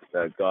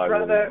 That God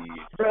Brother, will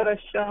be. Brother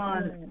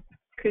Sean,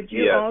 could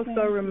you Yes.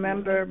 also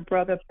remember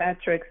Brother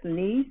Patrick's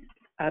niece?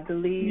 I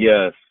believe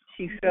Yes.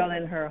 she fell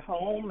in her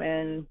home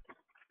and,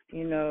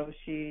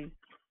 she's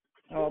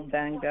all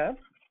banged up.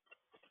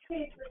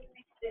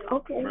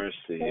 Okay.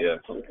 Mercy.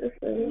 Yes.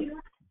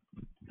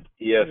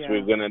 Yeah.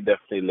 We're gonna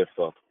definitely lift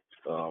up.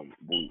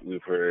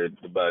 We've heard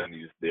the bad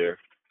news there.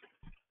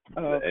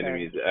 Oh, The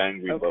enemy is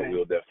angry, but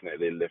we'll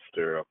definitely lift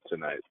her up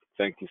tonight.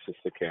 Thank you,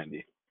 Sister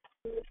Candy.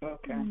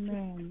 Okay.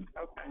 Amen.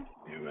 Okay.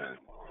 Amen.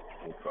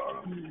 No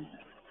problem.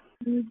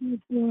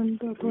 Amen.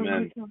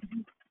 Amen.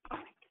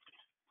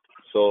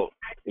 So,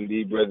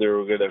 indeed,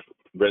 brethren,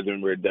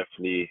 we're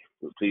definitely,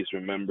 please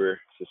remember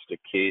Sister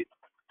Kate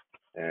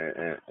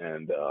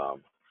and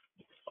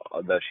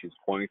that she's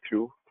going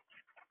through.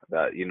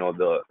 That,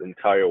 the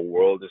entire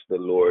world is the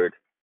Lord,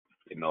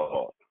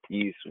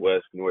 east,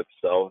 west, north,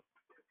 south.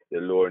 The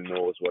Lord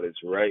knows what is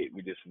right.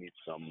 We just need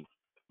some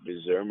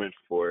discernment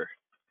for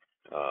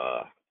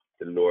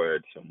the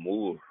Lord to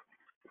move.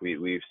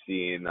 We've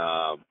seen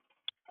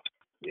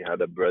we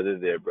had a brother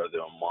there, Brother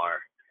Omar,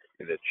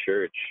 in the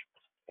church,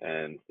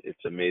 and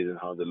it's amazing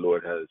how the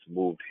Lord has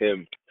moved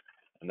him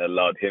and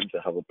allowed him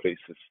to have a place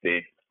to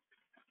stay.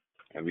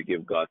 And we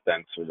give God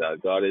thanks for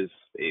that. God is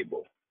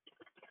able.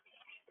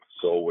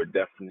 So we're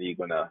definitely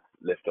gonna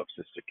lift up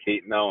Sister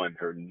Kate now and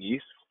her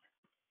niece.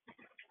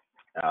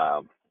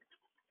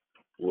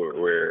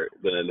 We're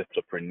gonna lift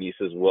up her niece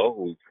as well,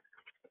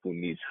 who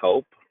needs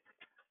help.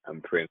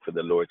 I'm praying for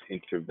the Lord's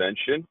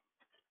intervention,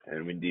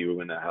 and indeed we're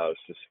gonna have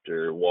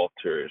Sister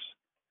Walters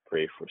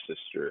pray for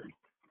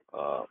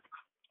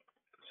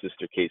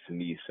Sister Kate's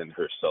niece and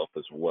herself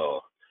as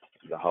well,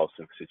 the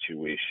housing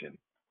situation.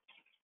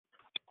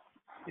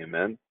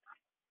 Amen.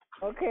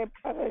 Okay,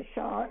 Brother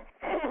Sean.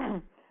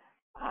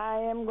 I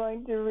am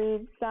going to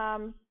read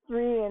Psalms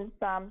 3 and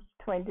Psalms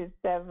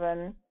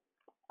 27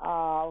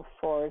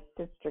 for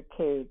Sister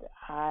Kate.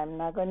 I'm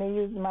not going to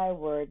use my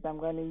words. I'm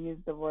going to use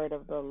the word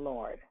of the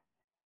Lord.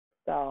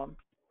 So,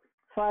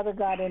 Father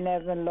God in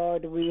heaven,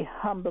 Lord, we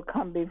humble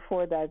come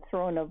before thy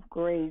throne of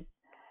grace.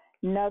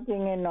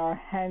 Nothing in our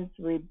hands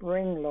we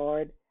bring,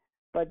 Lord,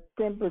 but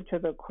simple to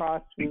the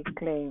cross we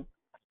cling.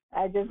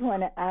 I just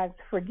want to ask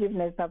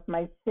forgiveness of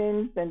my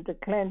sins and to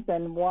cleanse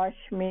and wash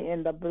me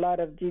in the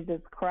blood of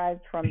Jesus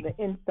Christ from the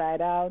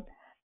inside out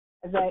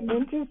as I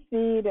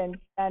intercede and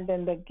stand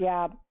in the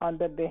gap on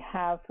the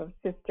behalf of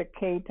Sister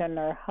Kate and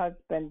her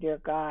husband, dear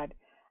God,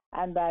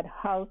 and that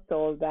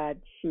household that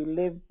she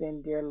lives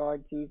in, dear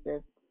Lord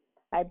Jesus.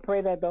 I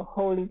pray that the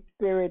Holy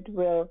Spirit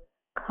will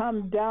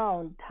come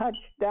down, touch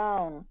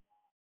down,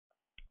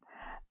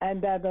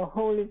 and that the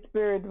Holy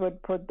Spirit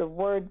would put the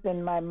words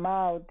in my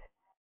mouth,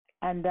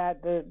 and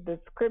that the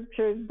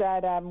scriptures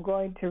that I'm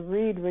going to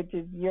read, which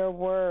is your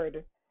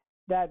word,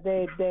 that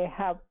they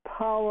have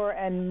power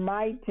and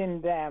might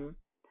in them,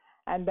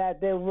 and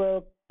that they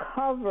will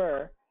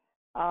cover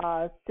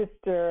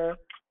Sister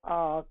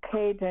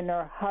Kate and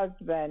her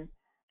husband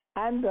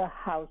and the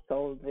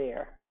household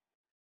there.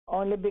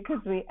 Only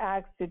because we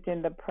ask it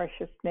in the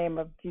precious name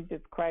of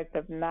Jesus Christ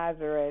of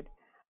Nazareth,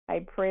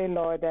 I pray,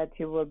 Lord, that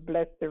you will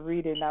bless the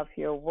reading of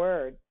your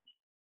word.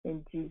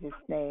 In Jesus'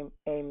 name,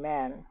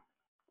 amen.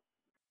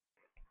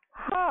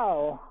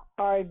 How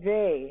are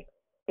they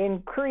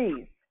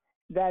increased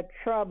that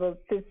trouble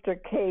Sister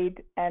Kate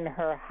and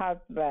her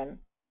husband?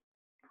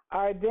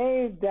 Are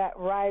they that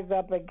rise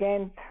up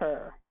against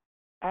her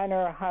and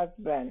her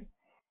husband?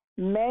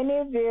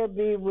 Many there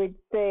be which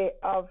say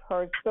of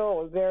her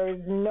soul, there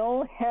is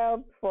no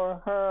help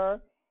for her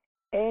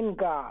in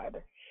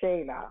God,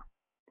 Shelah.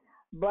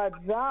 But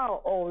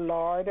thou, O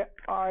Lord,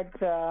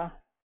 art a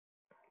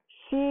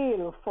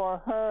shield for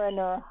her and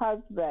her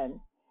husband,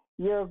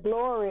 your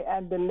glory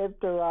and the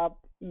lifter up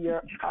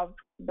of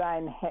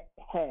thine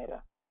head.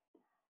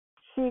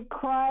 She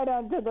cried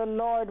unto the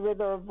Lord with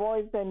her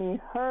voice, and he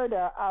heard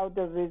her out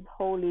of his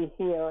holy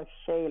hill,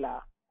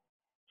 Shelah.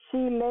 She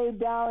lay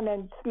down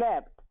and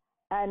slept,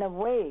 and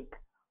awake,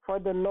 for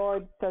the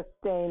Lord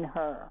sustained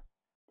her.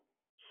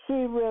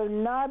 She will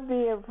not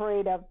be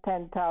afraid of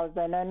 10,000,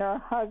 and her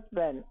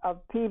husband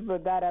of people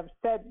that have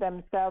set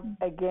themselves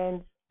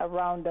against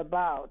around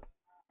about.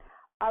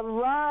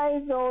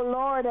 Arise, O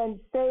Lord, and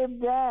save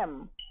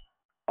them.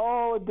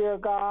 O dear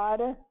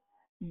God,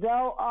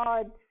 thou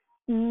art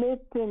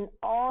smitten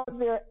all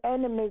their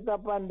enemies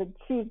upon the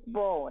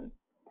cheekbone.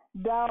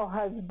 Thou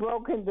hast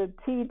broken the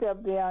teeth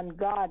of the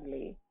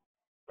ungodly.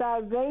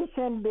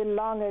 Salvation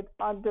belongeth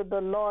unto the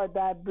Lord.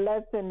 Thy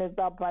blessing is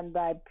upon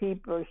thy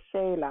people,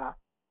 Shelah.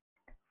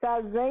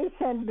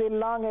 Salvation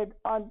belongeth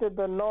unto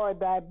the Lord.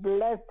 Thy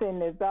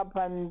blessing is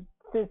upon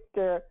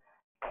Sister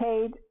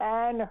Kate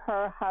and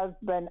her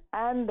husband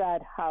and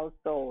that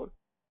household,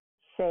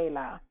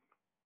 Shelah.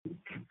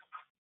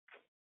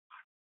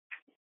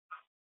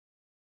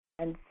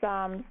 And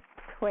Psalm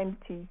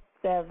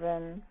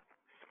 27.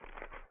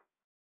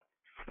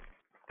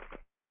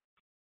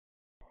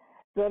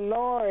 The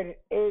Lord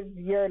is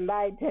your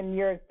light and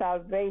your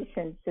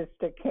salvation,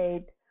 Sister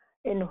Kate.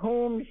 In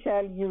whom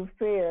shall you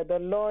fear? The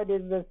Lord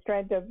is the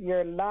strength of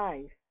your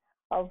life.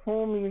 Of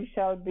whom you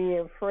shall be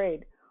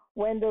afraid?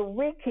 When the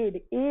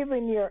wicked,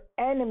 even your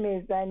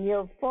enemies and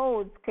your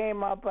foes,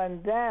 came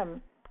upon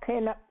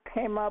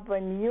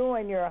you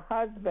and your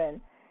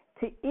husband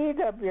to eat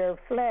up your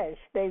flesh,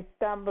 they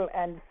stumbled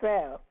and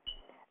fell.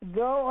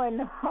 Though an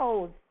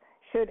host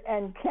should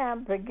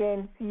encamp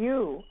against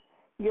you,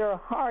 your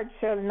heart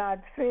shall not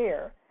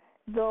fear.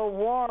 Though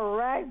war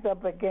rise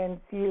up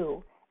against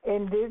you,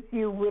 in this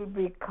you will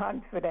be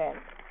confident.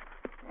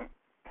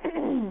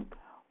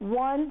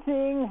 One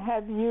thing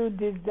have you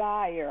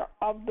desire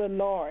of the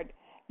Lord,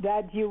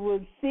 that you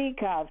will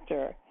seek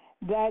after,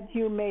 that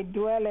you may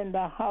dwell in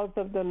the house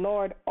of the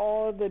Lord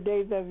all the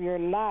days of your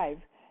life,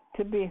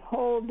 to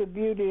behold the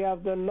beauty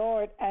of the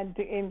Lord and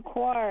to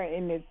inquire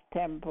in his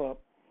temple.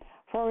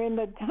 For in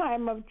the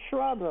time of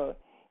trouble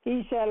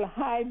he shall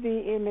hide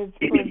thee in his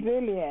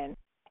pavilion.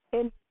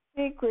 In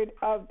the secret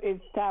of his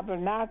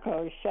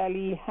tabernacle shall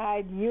he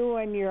hide you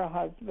and your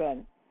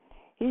husband.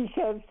 He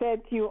shall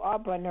set you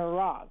up on a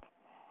rock.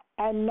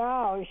 And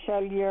now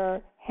shall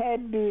your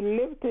head be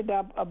lifted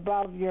up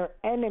above your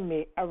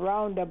enemy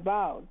around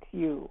about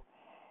you.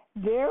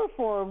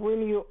 Therefore will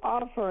you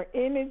offer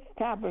in his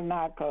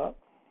tabernacle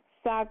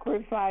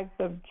sacrifice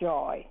of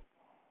joy.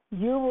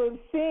 You will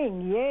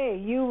sing, yea,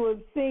 you will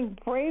sing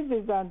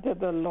praises unto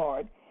the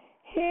Lord.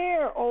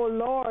 Hear, O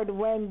Lord,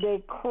 when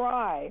they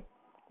cry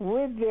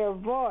with their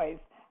voice.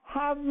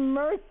 Have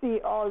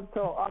mercy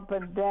also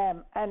upon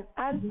them, and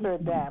answer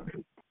them.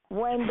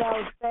 When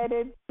thou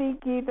saidst,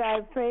 seek ye thy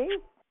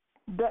face,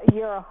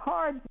 your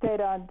heart said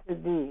unto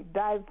thee,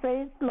 thy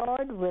face,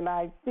 Lord, will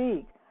I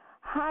seek.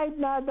 Hide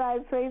not thy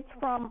face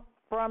from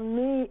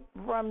me,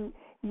 from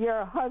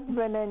your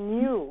husband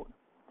and you.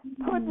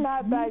 Put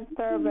not thy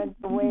servant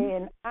away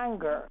in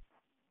anger.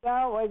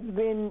 Thou hast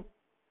been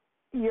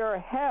your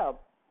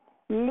help.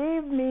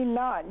 Leave me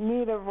not,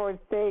 neither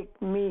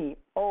forsake me,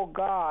 O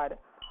God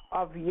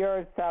of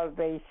your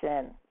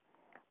salvation.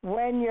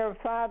 When your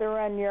father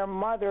and your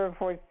mother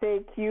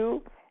forsake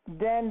you,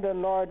 then the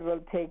Lord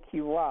will take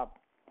you up.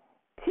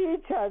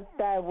 Teach us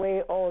thy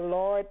way, O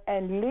Lord,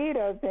 and lead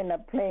us in a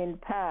plain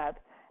path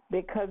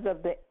because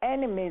of the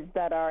enemies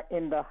that are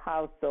in the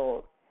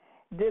household.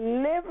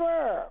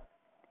 Deliver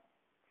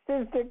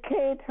Sister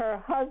Kate, her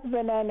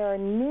husband, and her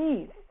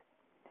niece,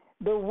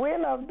 the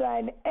will of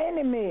thine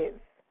enemies,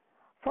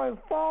 for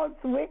false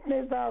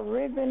witnesses are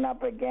risen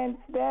up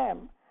against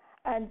them,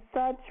 and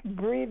such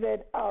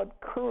breathed out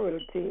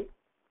cruelty.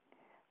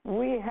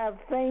 We have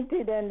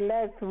fainted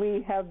unless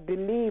we have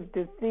believed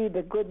to see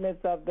the goodness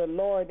of the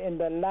Lord in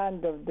the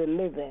land of the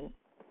living.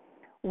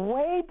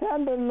 Wait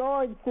on the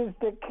Lord,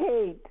 Sister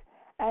Kate,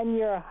 and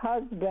your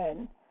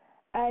husband,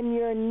 and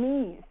your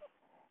niece.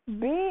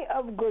 Be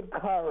of good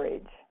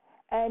courage,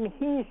 and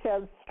he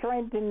shall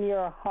strengthen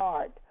your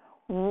heart.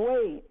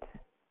 Wait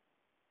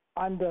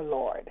on the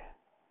Lord.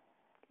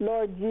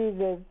 Lord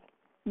Jesus,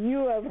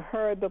 you have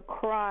heard the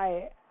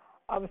cry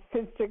of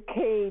Sister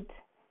Kate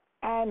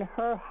and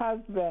her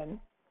husband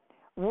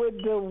with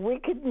the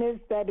wickedness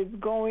that is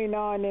going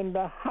on in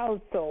the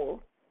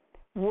household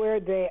where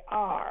they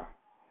are.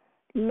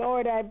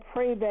 Lord, I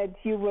pray that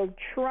you will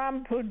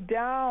trample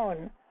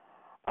down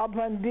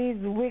upon these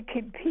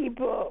wicked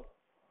people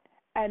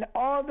and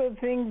all the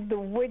things, the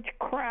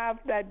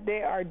witchcraft that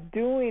they are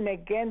doing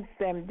against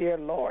them, dear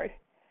Lord.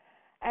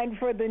 And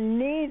for the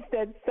needs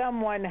that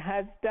someone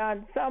has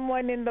done,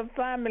 someone in the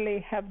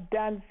family have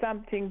done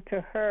something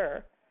to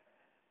her.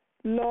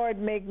 Lord,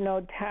 make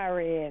no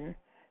tarrying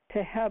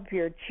to help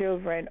your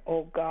children,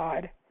 O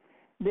God.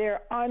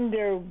 They're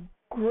under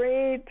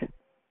great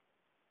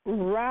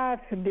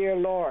wrath, dear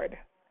Lord,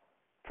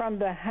 from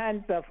the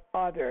hands of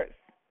others.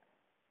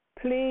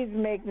 Please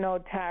make no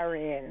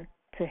tarrying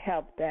to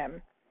help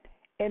them.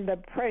 In the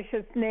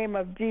precious name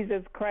of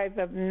Jesus Christ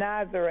of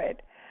Nazareth,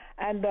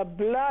 and the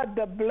blood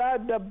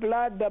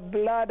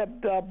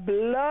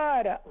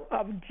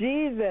of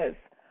Jesus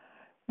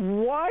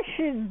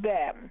washes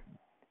them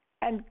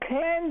and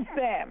cleanse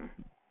them,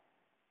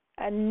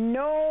 and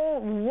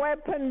no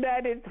weapon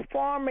that is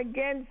formed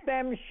against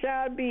them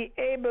shall be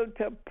able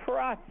to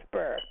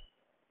prosper.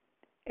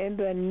 In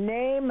the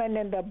name and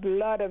in the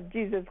blood of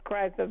Jesus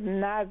Christ of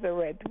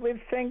Nazareth, with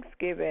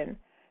thanksgiving,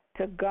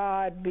 to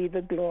God be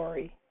the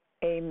glory.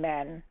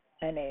 Amen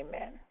and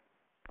amen.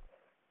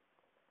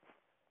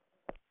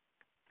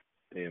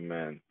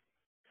 Amen.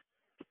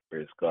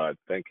 Praise God.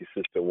 Thank you,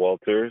 Sister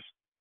Walters,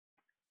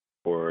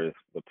 for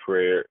the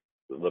prayer.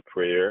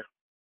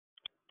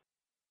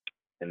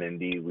 And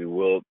indeed, we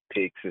will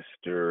take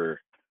Sister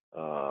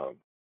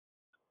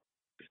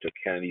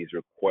Kennedy's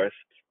request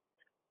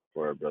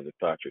for our Brother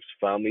Patrick's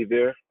family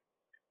there.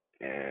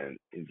 And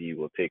indeed,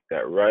 we'll take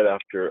that right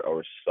after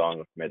our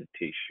song of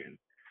meditation.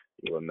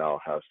 We will now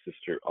have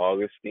Sister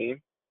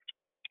Augustine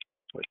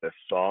with a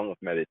song of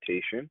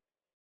meditation.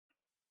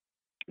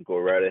 Go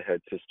right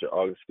ahead, Sister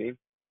Augustine.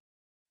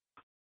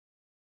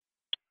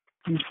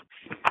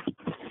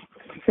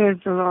 Praise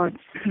the Lord.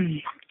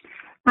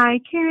 I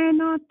care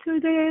not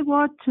today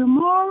what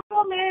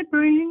tomorrow may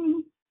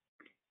bring,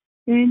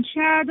 in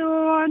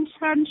shadow, on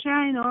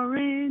sunshine, or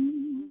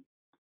rain.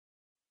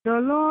 The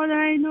Lord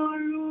I know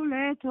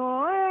ruleth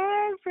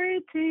o'er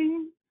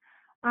everything,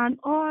 and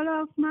all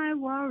of my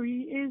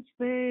worry is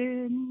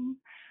vain.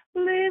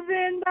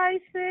 Living by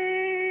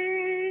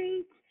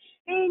faith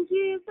in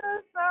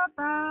Jesus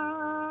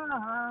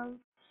above,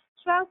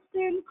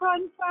 trusting,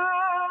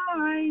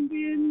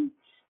 confiding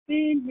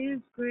in His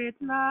great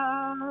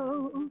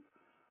love.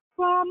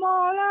 From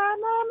all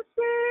I'm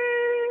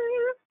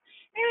safe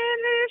in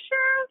His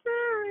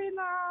sheltering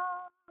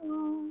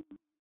arms.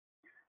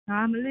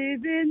 I'm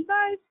living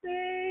by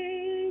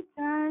faith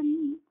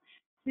and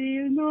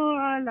feel no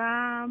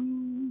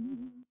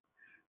alarm.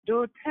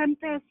 Though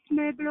tempests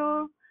may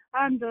blow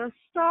and the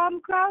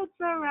storm clouds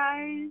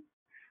arise,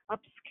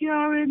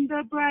 obscuring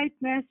the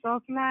brightness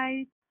of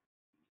light,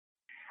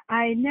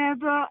 I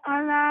never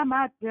alarm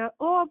at the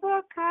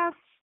overcast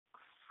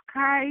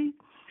sky.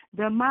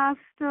 The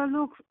Master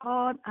looks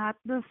on at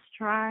the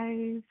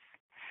strife.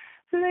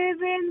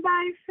 Living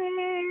by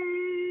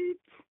faith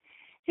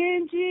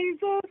in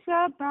Jesus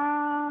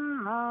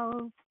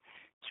above,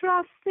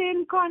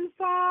 trusting,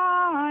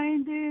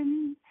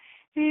 confiding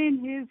in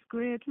His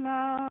great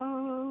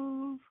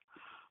love.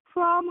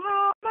 From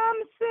harm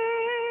I'm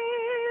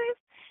safe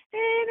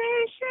in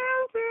His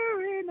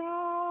sheltering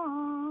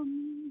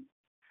arms.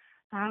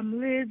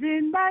 I'm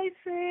living by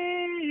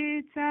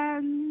faith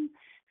and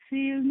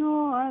feel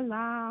no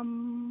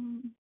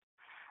alarm.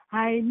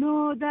 I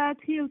know that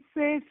He'll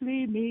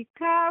safely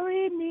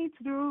carry me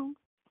through,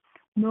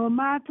 no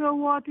matter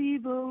what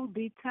evil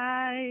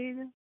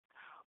betide.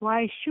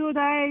 Why should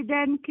I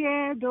then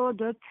care though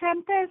the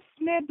tempest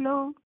may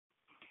blow,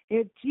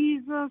 if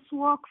Jesus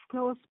walks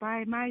close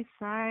by my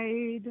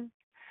side?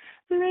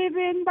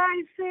 Living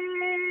by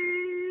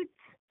faith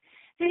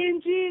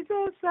in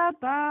Jesus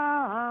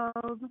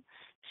above,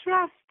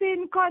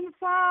 trusting,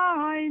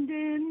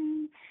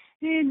 confiding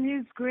in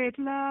His great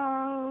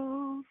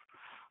love.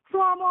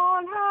 From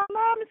all harm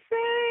I'm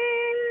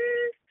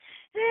safe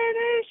in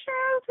His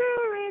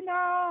sheltering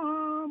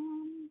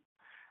arms.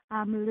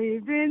 I'm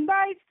living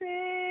by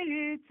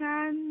faith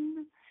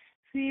and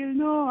feel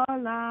no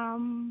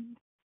alarm.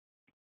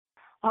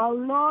 Our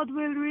Lord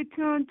will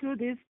return to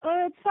this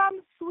earth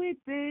some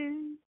sweet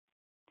day.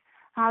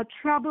 Our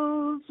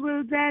troubles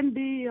will then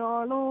be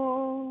all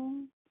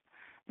over.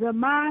 The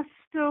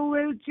Master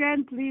will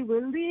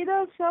lead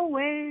us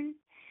away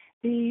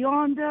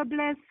beyond the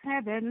blessed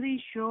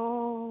heavenly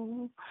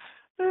shore.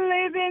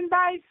 Living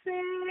by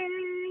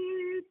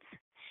faith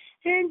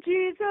in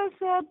Jesus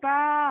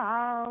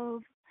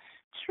above,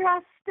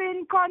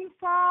 trusting,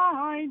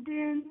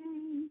 confiding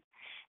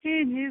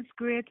in His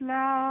great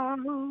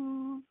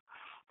love.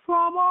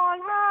 From all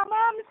harm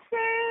I'm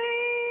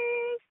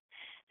safe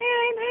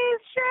in His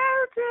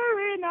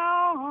sheltering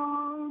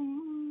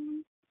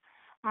arms.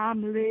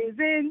 I'm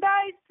living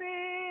by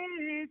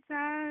faith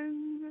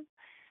and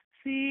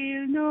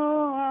feel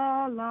no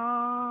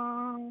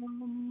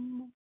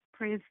alarm.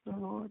 Praise the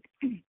Lord.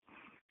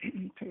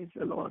 Praise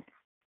the Lord.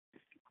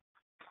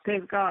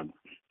 Praise God.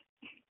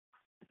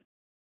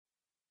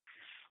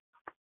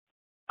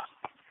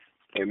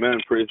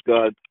 Amen. Praise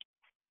God.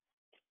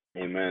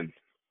 Amen.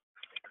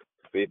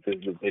 Faith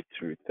is the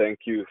victory.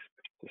 Thank you,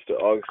 Sister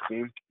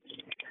Augustine.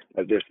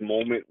 At this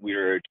moment, we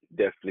are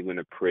definitely going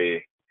to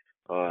pray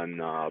on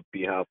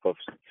behalf of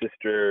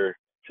Sister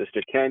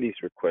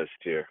Candy's request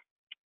here.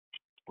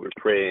 We're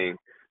praying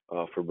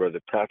for Brother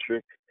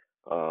Patrick,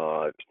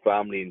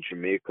 family in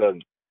Jamaica,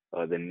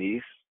 the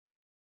niece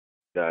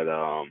that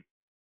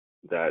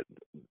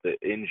the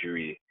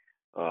injury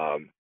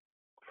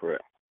for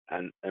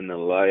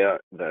Analia,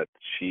 that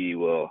she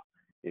will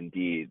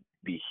indeed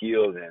be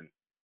healed, and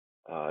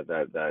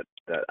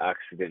that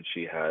accident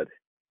she had,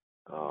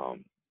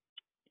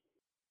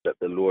 that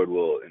the Lord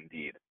will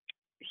indeed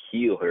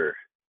heal her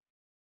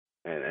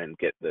and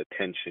get the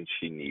attention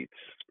she needs.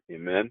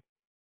 Amen.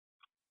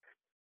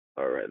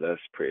 All right,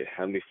 let's pray.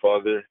 Heavenly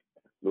Father,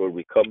 Lord,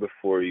 we come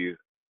before you,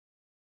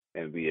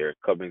 and we are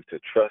coming to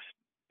trust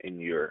in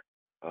your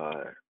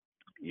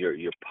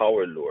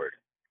power, Lord.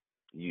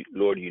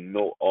 Lord, you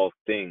know all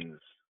things.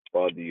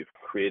 Father, you've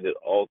created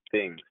all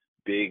things,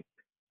 big,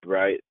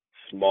 bright,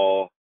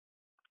 small,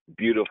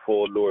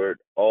 beautiful, Lord,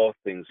 all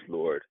things,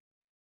 Lord.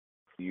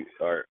 You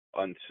are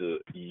unto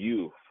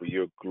you for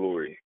your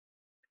glory.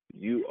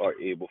 You are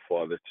able,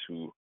 Father,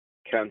 to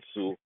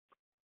cancel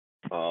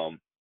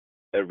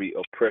every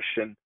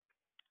oppression.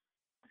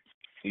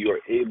 You are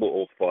able,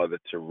 oh Father,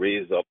 to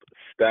raise up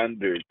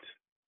standards.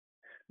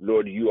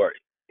 Lord, you are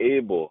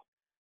able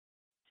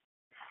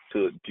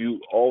to do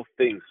all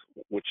things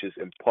which is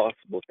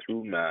impossible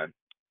through man.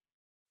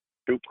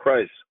 Through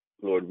Christ,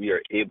 Lord, we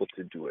are able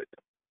to do it.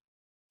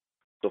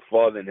 So,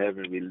 Father in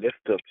heaven, we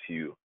lift up to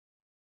you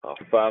our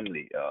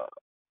family.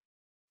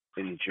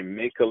 In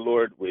Jamaica,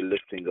 Lord, we're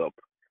lifting up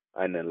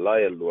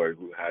Analia, Lord,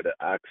 who had an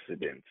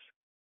accident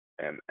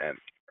and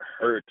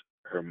hurt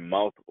her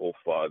mouth, oh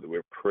Father.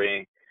 We're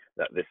praying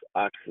that this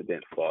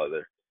accident,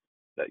 Father,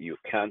 that you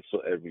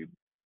cancel every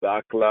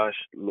backlash.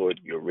 Lord,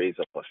 you raise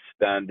up a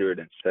standard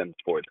and send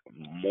forth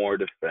more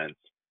defense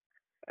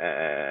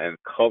and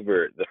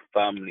cover the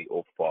family,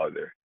 oh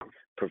Father.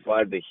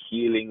 Provide the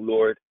healing,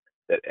 Lord,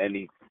 that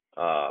any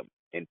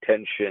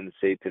intention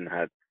Satan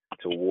had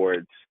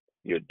towards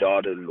your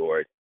daughter,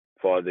 Lord.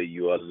 Father,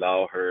 you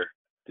allow her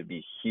to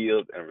be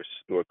healed and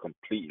restored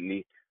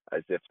completely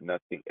as if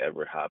nothing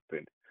ever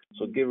happened.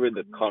 So give her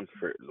the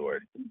comfort,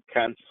 Lord.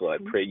 Cancel, I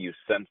pray you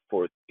send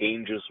forth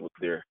angels with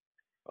their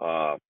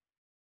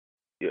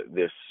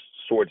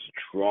swords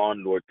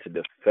drawn, Lord, to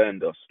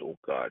defend us, oh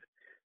God.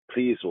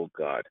 Please, oh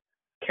God,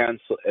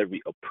 cancel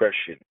every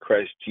oppression.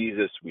 Christ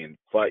Jesus, we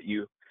invite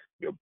you,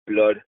 your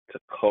blood to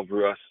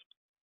cover us.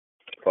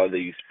 Father,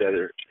 you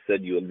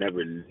said you'll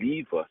never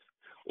leave us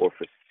or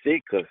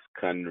forsake us,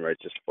 kind and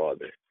righteous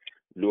Father.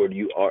 Lord,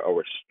 you are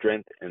our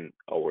strength and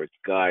our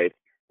guide.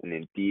 And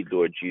indeed,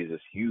 Lord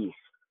Jesus, you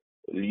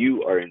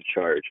are in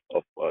charge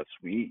of us.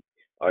 We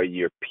are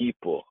your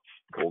people,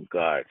 oh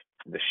God,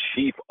 the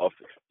sheep of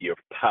your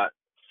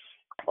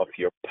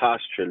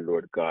pasture,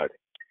 Lord God.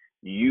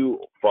 You,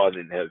 Father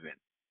in heaven,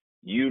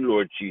 you,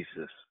 Lord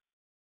Jesus,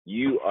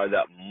 you are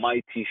that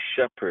mighty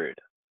shepherd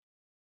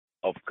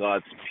of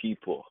God's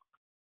people.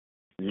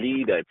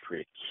 Lead, I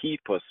pray.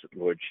 Keep us,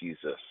 Lord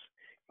Jesus.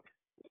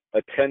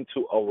 Attend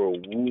to our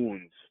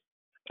wounds,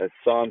 as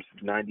Psalms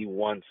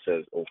 91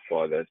 says, oh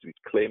Father, as we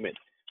claim it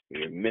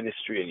in your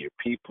ministry and your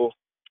people.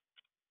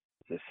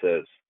 It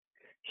says,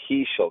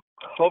 he shall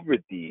cover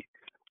thee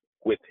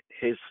with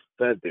his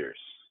feathers,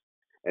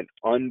 and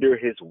under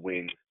his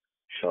wings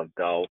shalt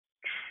thou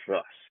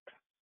trust.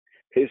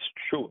 His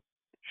truth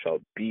shall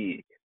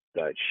be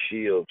thy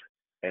shield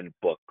and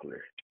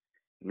buckler.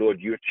 Lord,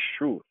 your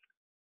truth,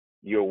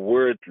 your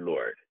word,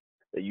 Lord,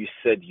 that you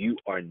said you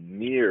are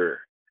near,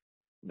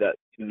 that,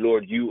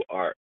 Lord, you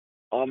are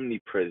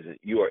omnipresent.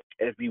 You are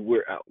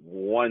everywhere at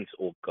once,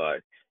 oh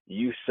God.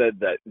 You said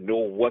that no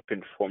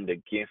weapon formed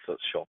against us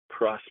shall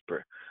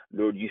prosper.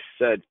 Lord, you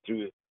said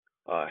through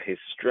his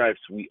stripes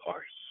we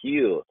are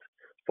healed.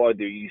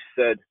 Father, you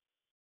said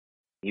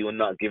you will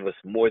not give us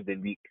more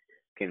than we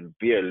can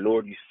bear.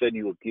 Lord, you said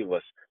you will give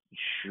us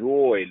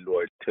joy,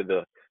 Lord,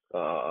 to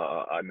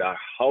and our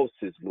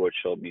houses, Lord,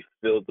 shall be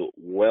filled with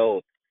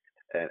wealth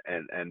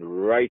and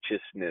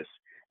righteousness,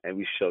 and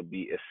we shall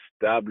be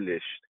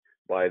established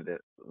by the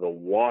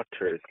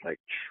waters like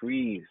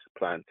trees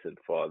planted,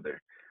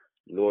 Father.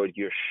 Lord,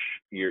 your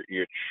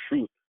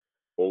truth,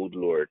 O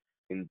Lord,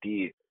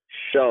 indeed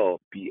shall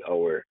be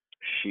our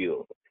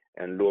shield.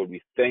 And Lord,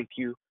 we thank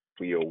you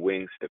for your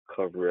wings to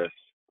cover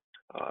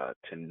us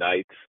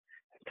tonight,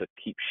 to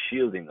keep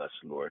shielding us,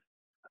 Lord.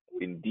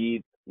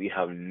 Indeed, we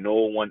have no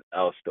one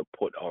else to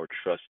put our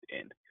trust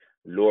in.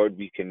 Lord,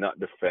 we cannot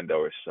defend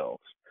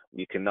ourselves.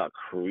 We cannot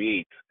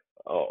create,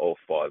 oh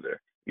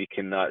Father. We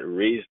cannot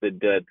raise the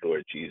dead,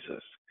 Lord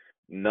Jesus.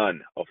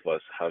 None of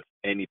us have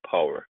any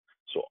power.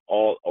 So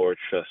all our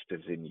trust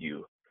is in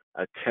you.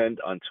 Attend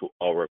unto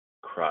our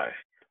cry.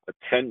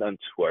 Attend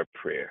unto our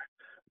prayer.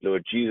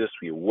 Lord Jesus,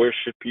 we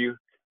worship you.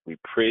 We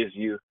praise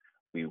you.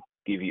 We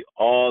give you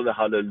all the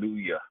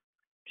hallelujah.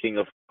 King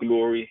of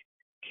glory,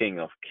 King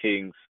of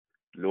kings,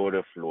 Lord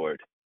of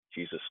lords,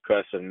 Jesus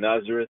Christ of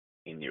Nazareth,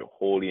 in your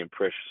holy and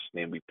precious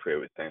name we pray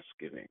with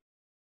thanksgiving.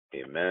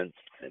 Amen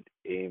and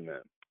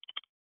amen.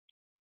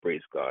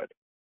 Praise God.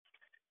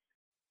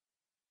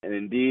 And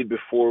indeed,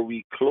 before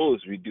we close,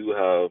 we do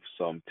have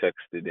some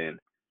texted in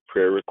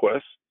prayer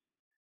requests.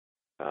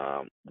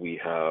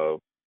 We have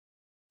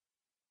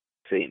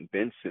St.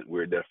 Vincent.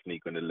 We're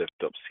definitely going to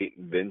lift up St.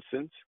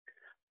 Vincent,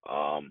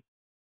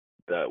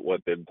 that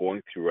what they're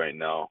going through right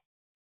now,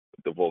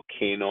 the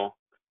volcano.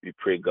 We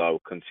pray God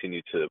will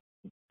continue to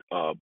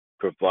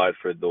provide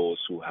for those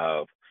who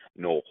have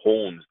no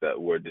homes that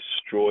were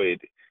destroyed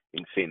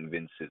in St.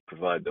 Vincent,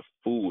 provide the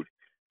food,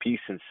 peace,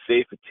 and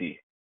safety,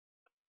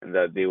 and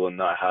that they will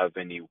not have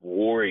any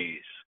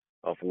worries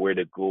of where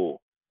to go,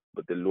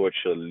 but the Lord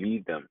shall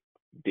lead them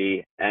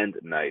day and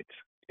night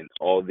in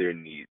all their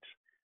needs,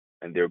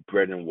 and their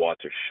bread and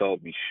water shall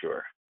be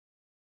sure.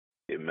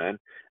 Amen.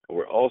 And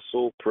we're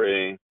also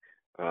praying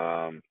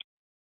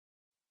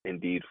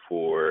indeed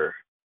for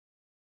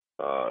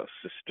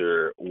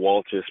Sister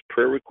Walter's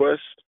prayer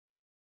request,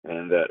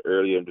 and that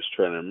earlier I'm just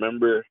trying to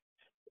remember.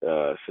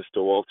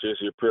 Sister Walters,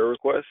 your prayer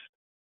request?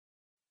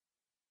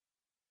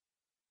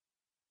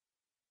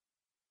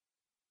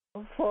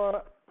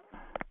 For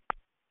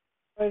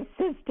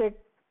Sister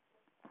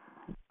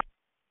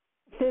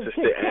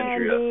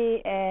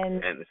Candy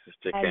and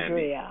Sister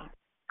Andrea.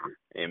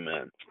 Candy.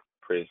 Amen.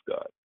 Praise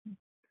God.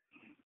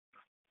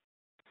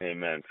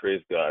 Amen.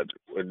 Praise God.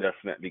 We're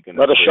definitely going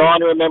to Brother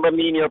Sean, remember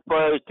me in your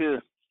prayers too.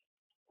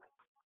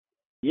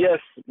 Yes,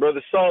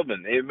 Brother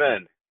Solomon.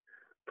 Amen.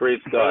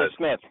 Praise God. Brother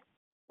Smith.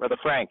 Brother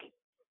Frank.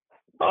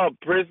 Oh,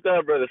 praise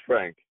God, Brother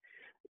Frank.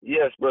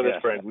 Yes, Brother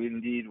Frank, we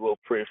indeed will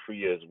pray for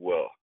you as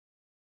well.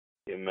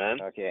 Amen.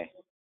 Okay.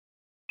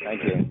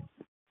 Thank you.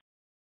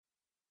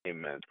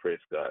 Amen. Praise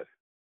God.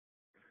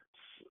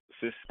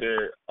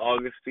 Sister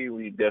Augustine,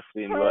 we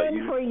definitely invite Praying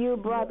you. for you,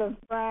 Brother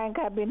Frank.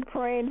 I've been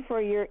praying for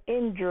your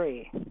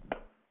injury.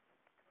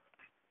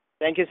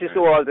 Thank you,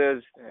 Sister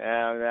Walters.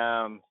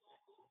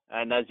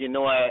 And as you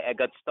know, I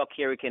got stuck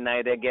here. We can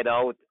either get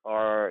out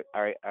or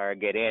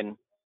get in.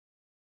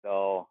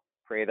 So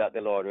pray that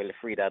the Lord will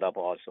free that up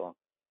also.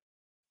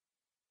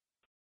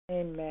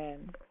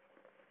 Amen.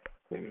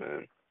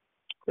 Amen.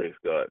 Praise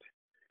God.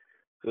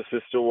 So,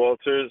 Sister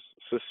Walters,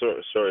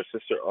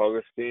 Sister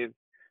Augustine,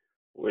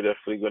 we're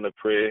definitely going to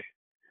pray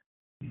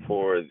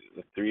for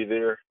the three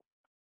there,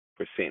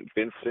 for St.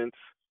 Vincent,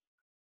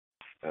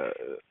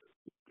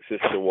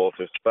 Sister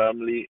Walters'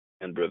 family,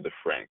 and Brother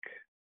Frank.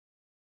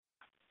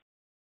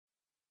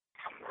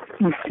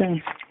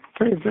 Okay.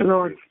 Praise the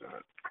Lord.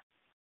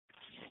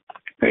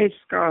 Praise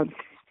God.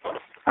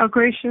 Our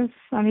gracious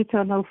and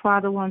eternal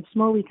Father, once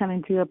more we come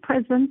into your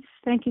presence,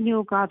 thanking you,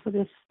 O God, for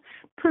this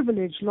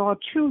privilege, Lord.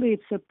 Truly,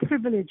 it's a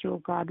privilege, O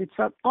God. It's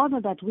an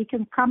honor that we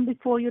can come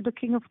before you, the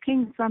King of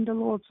Kings and the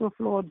Lords of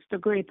Lords, the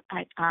great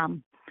I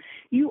am.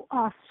 You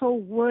are so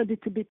worthy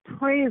to be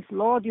praised,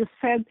 Lord. You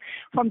said,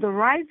 from the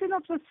rising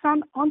of the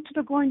sun unto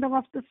the going down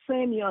of the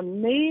same, your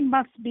name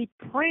must be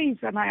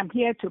praised, and I am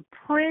here to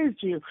praise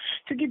you,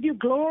 to give you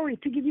glory,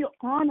 to give you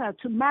honor,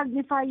 to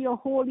magnify your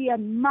holy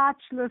and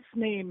matchless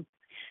name.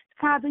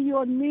 Father,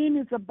 your name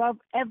is above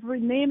every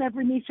name.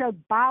 Every knee shall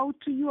bow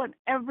to you, and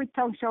every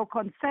tongue shall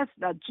confess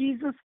that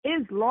Jesus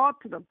is Lord,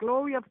 to the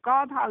glory of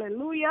God.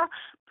 Hallelujah.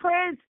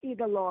 Praise ye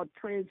the Lord.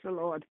 Praise the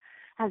Lord.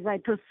 As I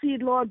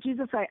proceed, Lord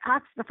Jesus, I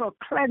ask for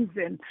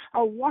cleansing,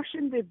 a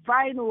washing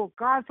divine, O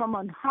God, from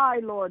on high,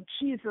 Lord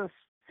Jesus,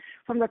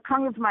 from the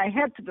crown of my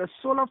head to the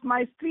sole of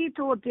my feet,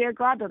 oh dear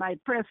God, and I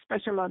pray a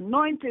special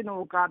anointing,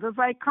 oh God, as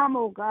I come,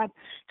 oh God,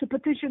 to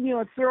petition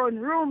your throne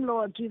room,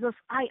 Lord Jesus.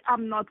 I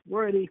am not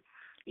worthy.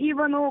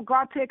 Even, oh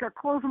God, take a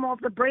coal from off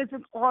the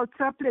brazen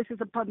altar, places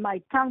upon my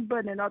tongue,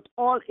 burning out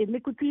all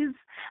iniquities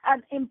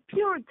and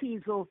impurities,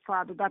 oh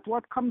Father, that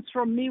what comes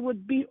from me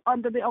would be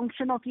under the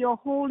unction of your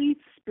Holy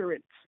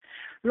Spirit.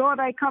 Lord,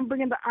 I come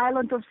bringing the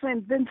island of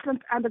St.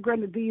 Vincent and the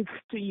Grenadines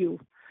to you.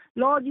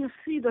 Lord, you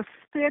see the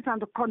state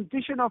and the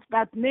condition of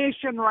that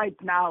nation right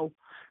now.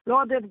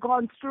 Lord, they've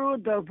gone through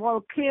the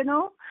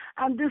volcano,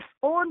 and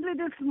only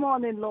this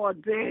morning,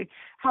 Lord, they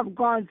have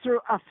gone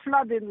through a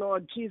flooding,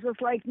 Lord Jesus,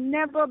 like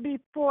never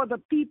before. The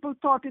people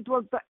thought it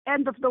was the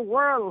end of the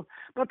world.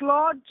 But,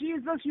 Lord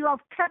Jesus, you have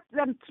kept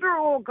them through,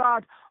 oh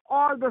God,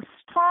 all the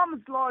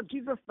storms, Lord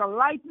Jesus, the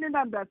lightning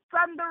and the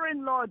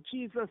thundering, Lord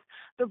Jesus.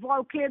 The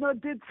volcano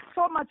did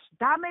so much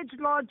damage,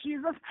 Lord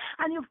Jesus,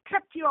 and you've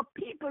kept your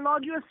people,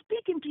 Lord. You're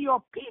speaking to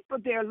your people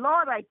there,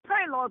 Lord. I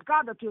pray, Lord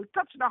God, that you'll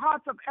touch the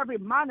hearts of every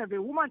man, every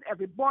woman,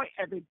 every boy,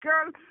 every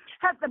girl.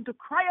 Help them to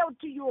cry out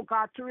to you, oh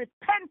God, to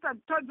repent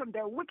and turn from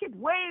their wicked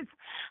ways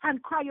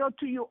and cry out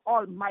to you,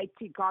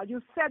 Almighty God.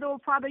 You said, oh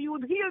Father, you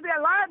would heal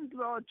their land,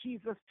 Lord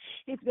Jesus,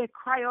 if they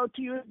cry out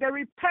to you, if they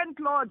repent,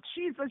 Lord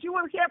Jesus. You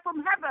will hear from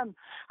heaven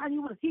and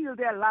you will heal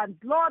their land.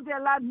 Lord,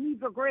 their land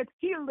needs a great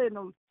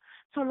healing.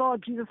 So,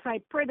 Lord Jesus,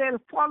 I pray they'll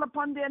fall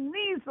upon their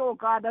knees, oh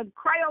God, and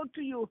cry out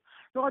to you.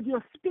 Lord,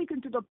 you're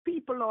speaking to the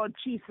people, Lord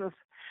Jesus.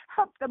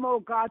 Help them, oh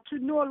God, to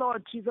know,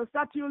 Lord Jesus,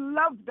 that you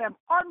love them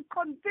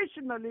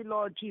unconditionally,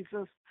 Lord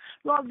Jesus.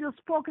 Lord, you've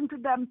spoken to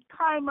them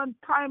time and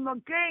time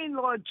again,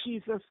 Lord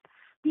Jesus.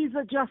 These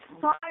are just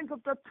signs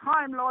of the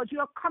time, Lord.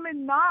 You're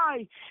coming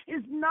nigh.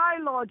 Is nigh,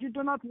 Lord. You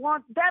do not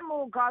want them,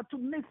 oh God, to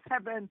miss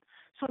heaven.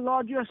 So,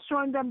 Lord, you're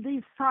showing them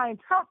these signs.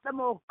 Help them,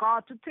 oh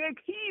God, to take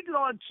heed,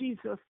 Lord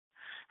Jesus.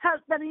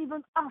 Help them,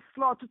 even us,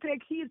 Lord, to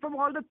take heed from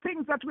all the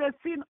things that we have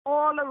seen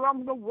all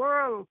around the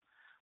world.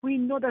 We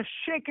know the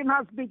shaking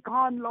has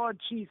begun, Lord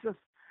Jesus.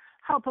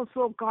 Help us,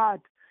 oh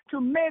God,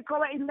 to make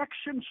our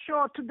election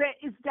sure today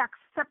is the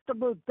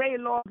acceptable day,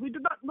 Lord. We do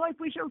not know if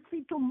we shall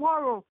see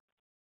tomorrow.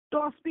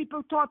 Those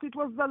people thought it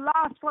was the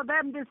last for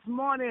them this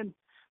morning.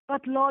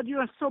 But, Lord, you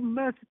are so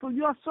merciful.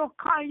 You are so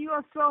kind. You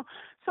are so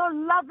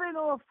loving,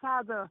 oh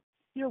Father.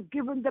 You've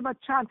given them a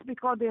chance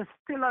because they're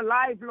still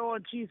alive,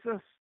 Lord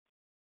Jesus.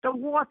 The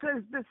water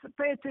is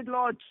dissipated,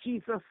 Lord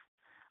Jesus,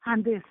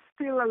 and they're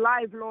still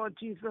alive, Lord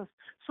Jesus.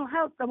 So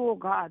help them, oh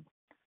God,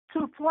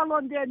 to fall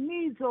on their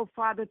knees, oh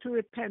Father, to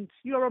repent.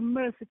 You're a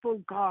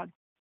merciful God.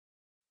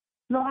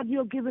 Lord,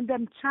 you're giving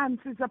them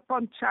chances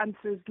upon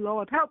chances,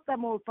 Lord. Help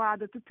them, oh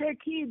Father, to take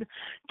heed.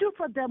 Do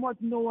for them what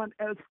no one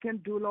else can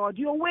do, Lord.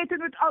 You're waiting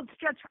with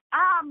outstretched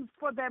arms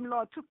for them,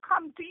 Lord, to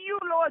come to you,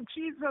 Lord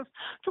Jesus,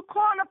 to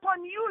call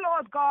upon you,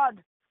 Lord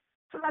God,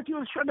 so that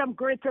you'll show them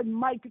great and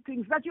mighty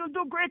things, that you'll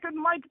do great and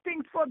mighty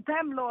things for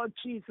them, Lord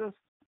Jesus.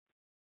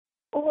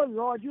 Oh,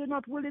 Lord, you're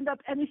not willing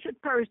that any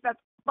should perish,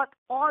 but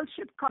all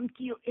should come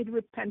to you in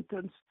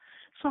repentance.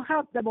 So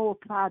help them, oh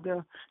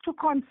Father, to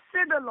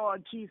consider,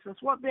 Lord Jesus,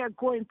 what they're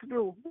going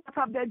through,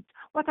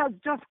 what has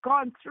just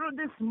gone through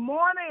this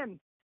morning,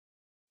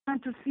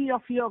 and to see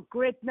of your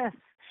greatness,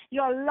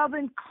 your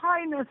loving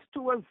kindness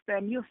towards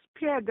them. You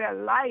spared their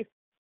life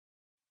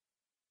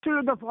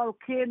through the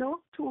volcano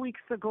 2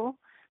 weeks ago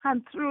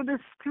and through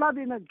this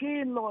flooding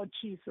again, Lord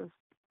Jesus.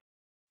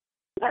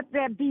 Let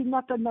there be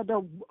not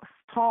another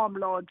storm,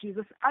 Lord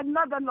Jesus.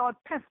 Another, Lord,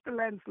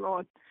 pestilence,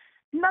 Lord.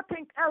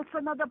 Nothing else,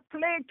 another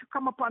plague to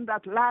come upon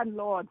that land,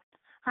 Lord.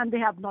 And they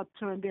have not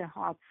turned their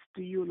hearts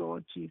to you,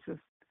 Lord Jesus.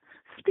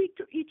 Speak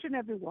to each and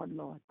every one,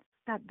 Lord,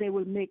 that they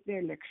will make their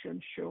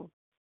election sure.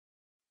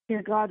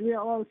 Dear God, we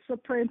are also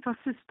praying for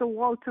Sister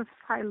Walter's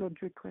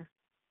silent request.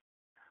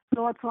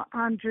 Lord, for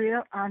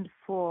Andrea and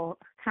for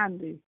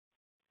Candy.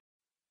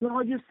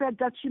 Lord, you said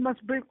that she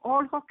must bring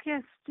all her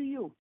cares to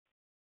you.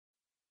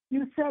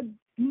 You said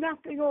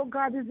nothing, oh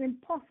God, is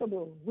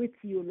impossible with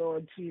you,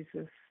 Lord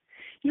Jesus.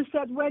 You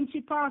said when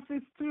she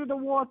passes through the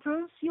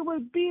waters, you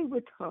will be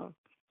with her.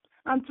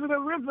 And through the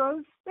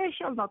rivers, they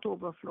shall not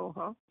overflow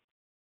her.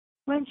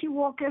 When she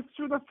walketh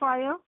through the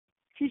fire,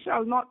 she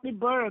shall not be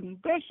burned.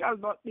 They shall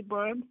not be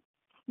burned,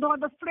 nor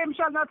the flame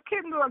shall not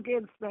kindle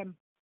against them.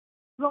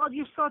 Lord,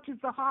 you search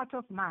the heart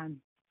of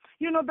man.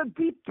 You know the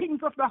deep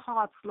things of the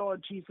hearts,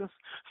 Lord Jesus.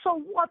 So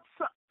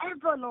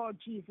whatsoever, Lord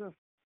Jesus,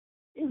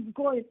 is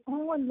going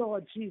on,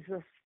 Lord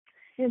Jesus,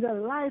 in the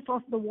life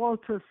of the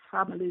Walters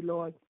family,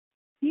 Lord,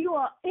 you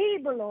are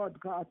able, Lord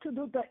God, to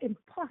do the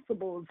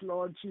impossibles,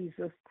 Lord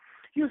Jesus.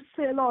 You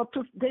say, Lord,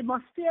 they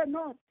must fear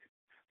not.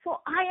 For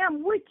I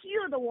am with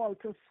you, the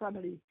Walters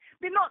family.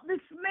 Be not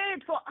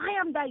dismayed, for I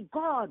am thy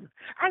God.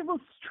 I will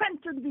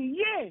strengthen thee,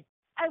 yea.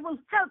 I will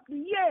help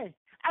thee, yea.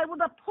 I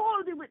will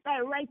uphold thee with my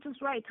righteous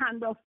right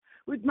hand.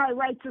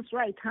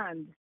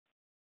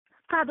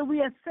 Father,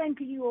 we are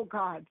thanking you, O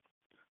God,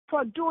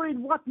 for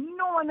doing what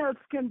no one else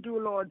can do,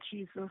 Lord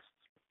Jesus.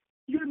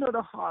 You know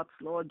the hearts,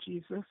 Lord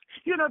Jesus.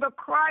 You know the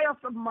cry of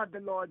the mother,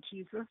 Lord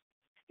Jesus.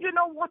 You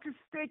know what is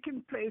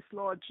taking place,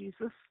 Lord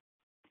Jesus.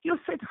 You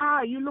sit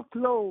high, you look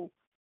low.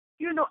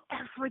 You know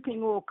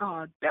everything, oh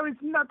God. There is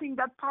nothing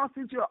that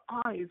passes your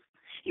eyes.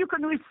 You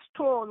can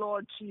restore,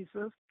 Lord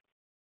Jesus.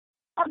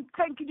 I'm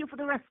thanking you for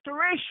the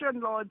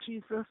restoration, Lord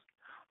Jesus.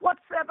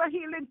 Whatsoever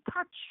healing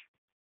touch,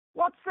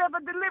 whatsoever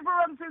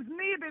deliverance is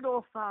needed,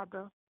 oh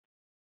Father,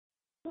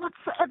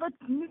 whatsoever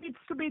needs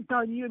to be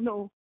done, you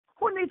know.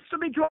 Who needs to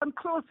be drawn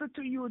closer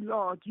to you,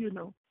 Lord, you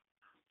know.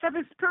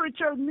 Every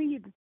spiritual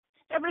need,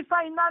 every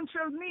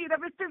financial need,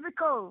 every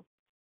physical,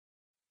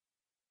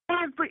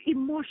 every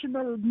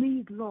emotional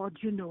need, Lord,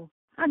 you know.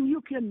 And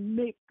you can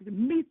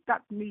meet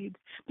that need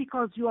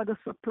because you are the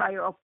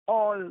supplier of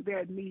all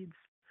their needs.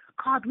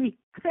 God, we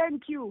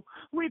thank you.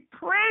 We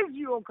praise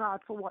you, oh God,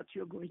 for what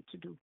you're going to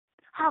do.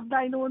 Have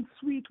thine own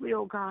sweet way,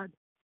 oh God.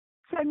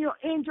 Send your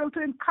angel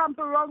to encamp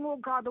around, oh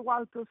God, the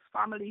Walters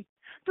family.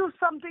 Do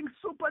something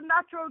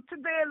supernatural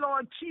today,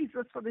 Lord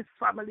Jesus, for this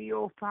family,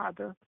 oh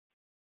Father.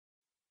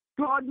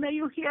 Lord, may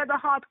you hear the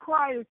heart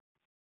cry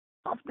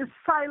of the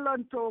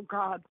silent, oh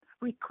God,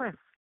 request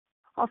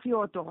of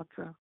your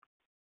daughter.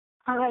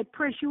 And I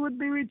pray she would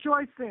be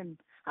rejoicing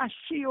as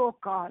she, oh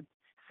God,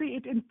 see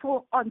it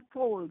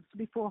unfolds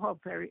before her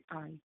very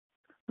eye.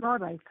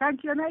 Lord, I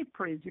thank you and I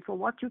praise you for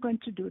what you're going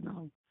to do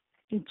now.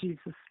 In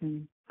Jesus'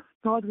 name.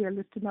 Lord, we are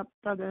lifting up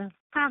Brother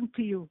Frank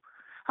to you.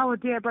 Our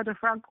dear Brother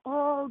Frank,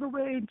 all the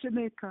way in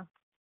Jamaica,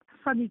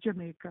 sunny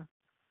Jamaica.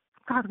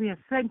 God, we are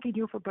thanking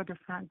you for Brother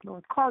Frank,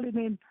 Lord, calling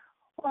in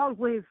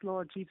always,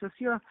 Lord Jesus.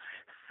 Your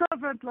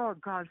servant,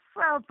 Lord God,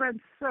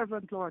 fervent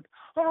servant, Lord,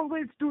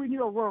 always doing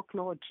your work,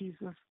 Lord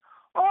Jesus.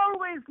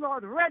 Always,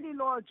 Lord, ready,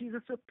 Lord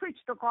Jesus, to preach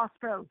the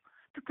gospel,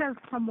 to tell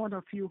someone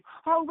of you.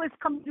 Always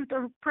come with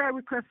a prayer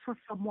request for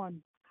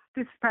someone.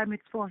 This time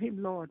it's for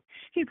him, Lord.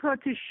 He hurt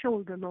his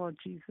shoulder, Lord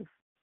Jesus.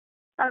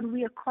 And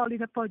we are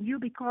calling upon you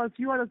because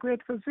you are a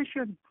great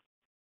physician,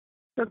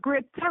 the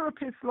great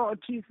therapist, Lord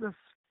Jesus.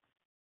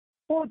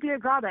 Oh, dear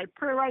God, I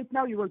pray right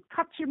now you will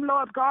touch him,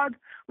 Lord God,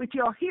 with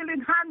your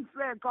healing hands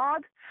there,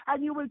 God,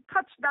 and you will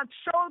touch that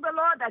shoulder,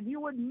 Lord, and you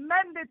will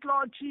mend it,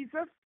 Lord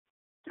Jesus.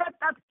 Let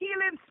that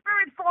healing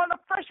spirit fall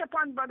afresh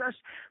upon Brother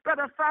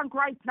Frank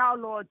right now,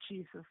 Lord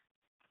Jesus.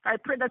 I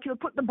pray that you'll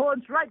put the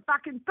bones right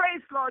back in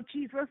place, Lord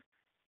Jesus,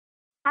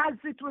 as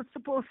it was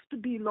supposed to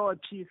be, Lord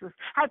Jesus.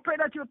 I pray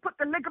that you'll put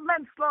the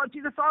ligaments, Lord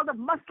Jesus, all the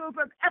muscles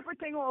and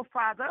everything, oh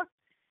Father.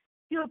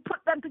 You'll put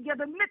them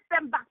together, knit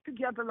them back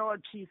together,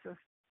 Lord Jesus.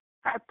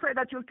 I pray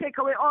that you'll take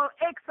away all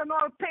aches and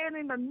all pain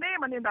in the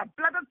name and in the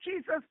blood of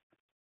Jesus.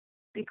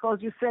 Because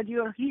you said he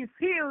is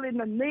healed in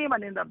the name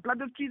and in the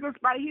blood of Jesus.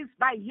 By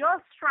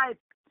your stripes,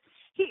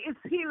 he is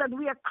healed. And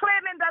we are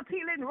claiming that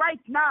healing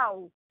right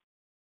now.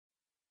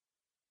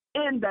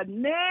 In the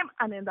name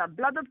and in the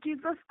blood of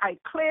Jesus, I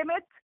claim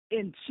it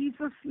in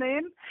Jesus'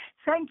 name.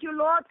 Thank you,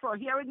 Lord, for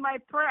hearing my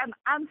prayer and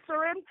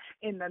answering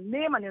in the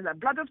name and in the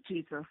blood of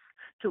Jesus.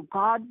 To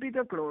God be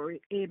the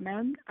glory.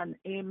 Amen and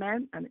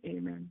amen and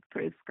amen.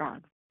 Praise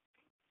God.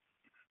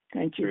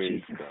 Thank you,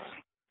 Praise Jesus.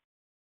 God.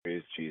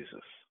 Praise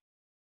Jesus.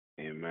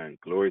 Amen.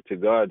 Glory to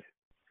God.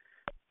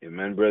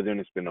 Amen, brethren.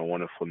 It's been a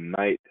wonderful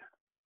night.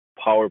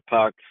 Power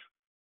packed.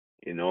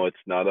 You know, it's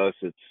not us.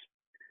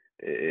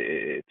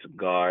 It's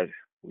God.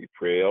 We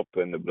pray up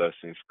and the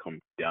blessings come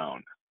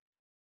down.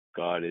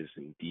 God is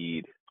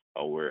indeed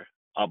our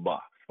Abba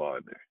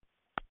Father.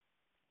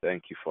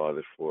 Thank you,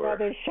 Father, for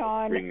Brother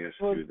Sean bringing us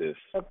through this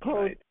a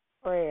closing night.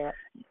 prayer.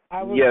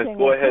 I will Yes, sing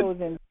go a ahead.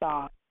 closing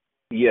song.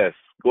 Yes,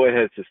 go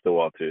ahead, Sister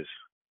Walters.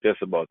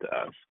 Just about to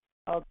ask.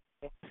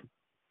 Okay.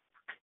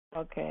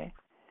 Okay.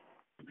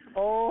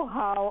 Oh,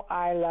 how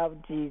I love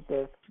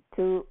Jesus.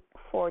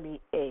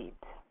 248.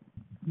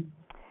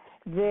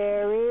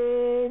 There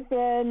is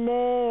a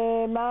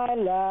name I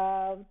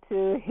love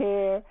to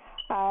hear.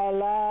 I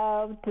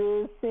love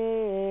to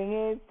sing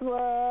its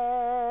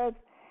words.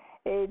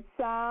 It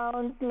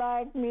sounds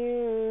like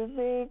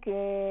music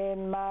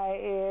in my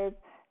ears,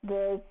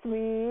 the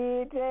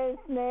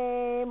sweetest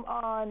name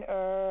on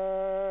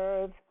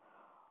earth.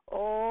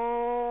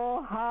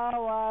 Oh,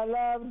 how I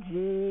love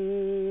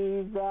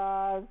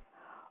Jesus.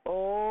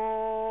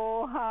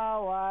 Oh,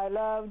 how I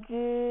love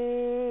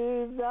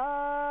Jesus.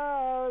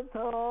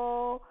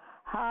 Oh,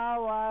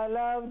 how I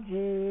love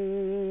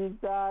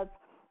Jesus.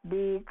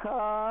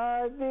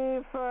 Because he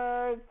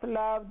first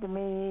loved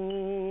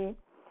me.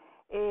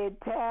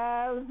 It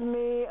tells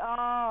me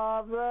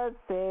of the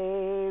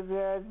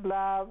Savior's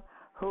love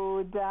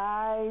who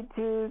died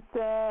to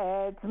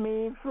set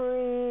me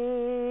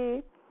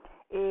free.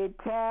 It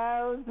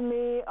tells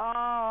me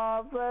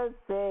of the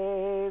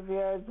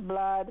Savior's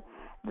blood,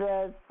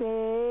 the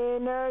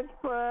sinner's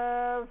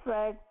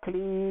perfect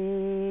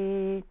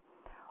plea.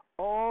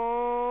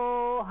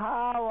 Oh,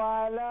 how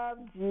I love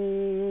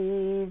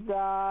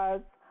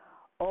Jesus.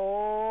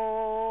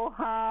 Oh,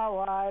 how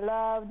I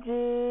love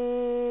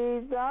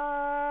Jesus.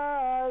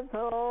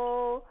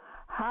 Oh,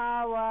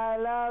 how I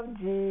love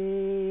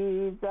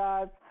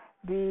Jesus.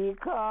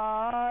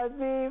 Because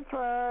he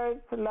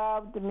first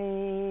loved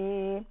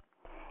me.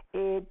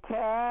 It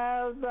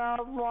tells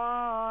of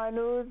one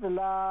whose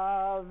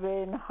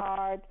loving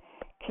heart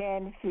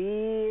can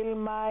feel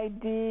my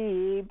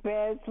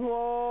deepest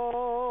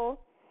woe,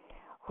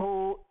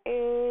 who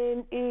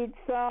in each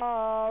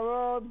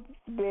sorrow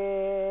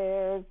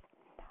bears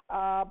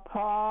a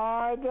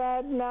part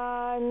that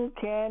none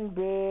can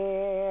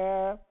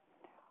bear.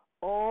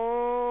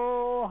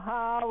 Oh,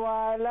 how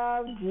I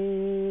love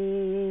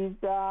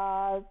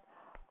Jesus.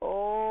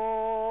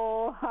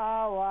 Oh,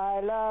 how I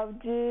love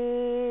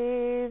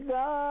Jesus.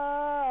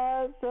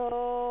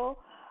 Oh,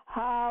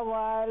 how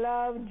I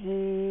love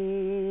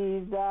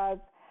Jesus.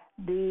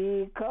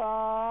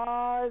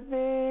 Because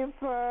he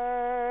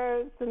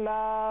first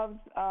loves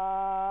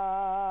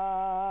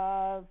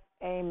us.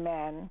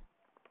 Amen.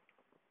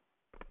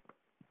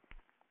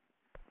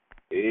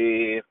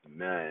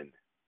 Amen.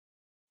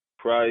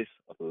 Christ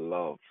of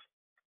love.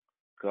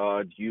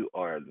 God, you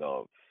are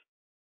love.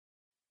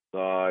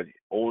 God,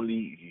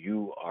 only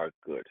you are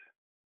good,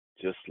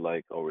 just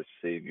like our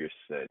Savior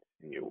said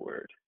in your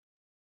word.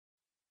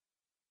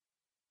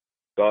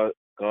 God,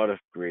 God of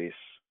grace,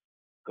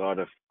 God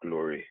of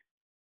glory,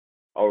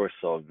 our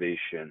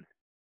salvation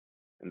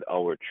and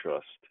our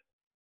trust.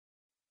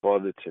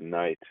 Father,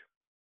 tonight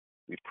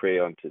we pray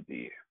unto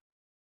thee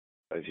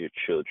as your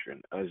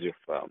children, as your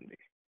family.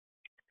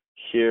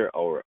 Hear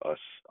our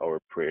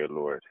prayer,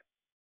 Lord.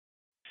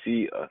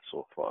 See us,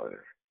 O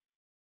Father.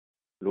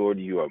 Lord,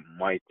 you are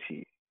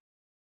mighty.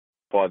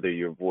 Father,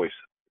 your voice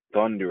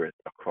thundereth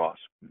across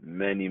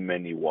many,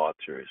 many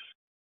waters,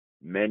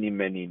 many,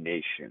 many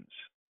nations.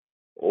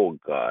 O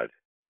God,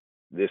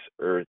 this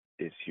earth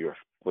is your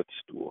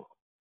footstool.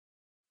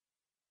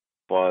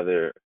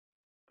 Father,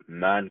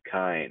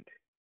 mankind,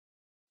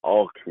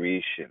 all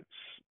creations,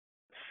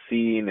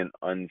 seen and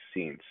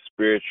unseen,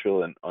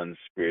 spiritual and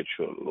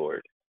unspiritual,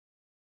 Lord.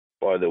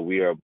 Father, we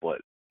are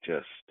but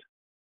just,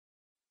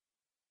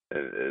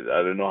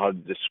 I don't know how to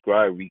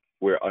describe,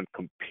 we're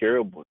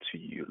uncomparable to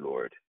you,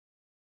 Lord.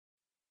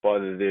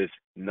 Father, there's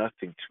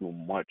nothing too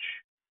much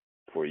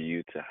for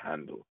you to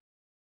handle.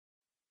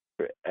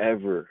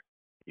 Forever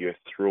your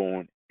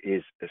throne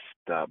is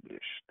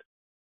established,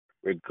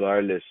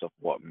 regardless of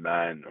what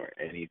man or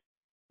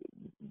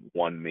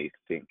anyone may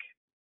think.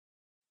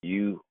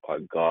 You are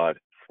God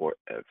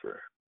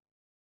forever,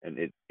 and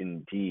it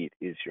indeed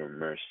is your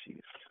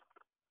mercies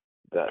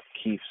that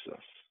keeps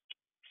us.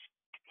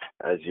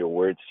 As your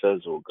word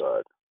says, O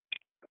God,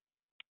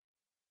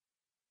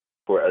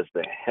 for as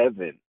the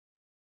heaven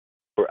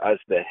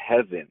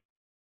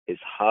is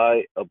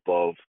high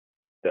above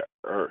the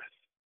earth,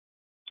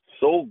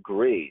 so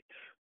great,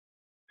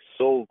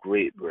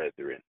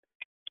 brethren,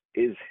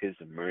 is his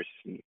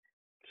mercy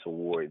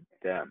toward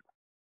them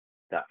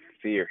that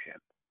fear him.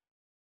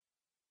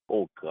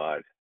 O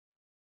God,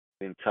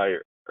 the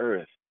entire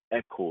earth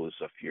echoes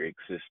of your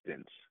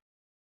existence,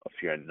 of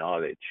your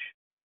knowledge,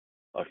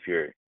 of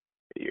your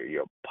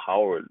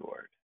power,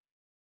 Lord,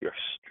 your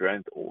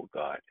strength, O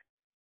God.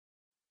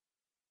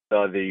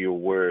 Father, your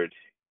word,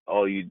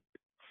 all you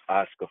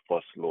ask of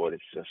us, Lord, is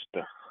just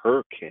to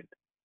hearken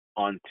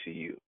unto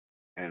you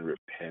and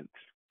repent.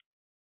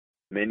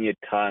 Many a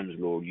times,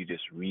 Lord, you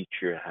just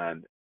reach your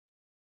hand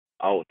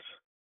out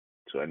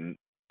to a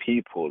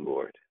people,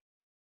 Lord,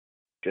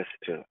 just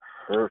to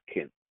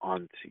hearken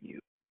unto you.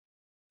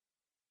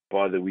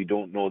 Father, we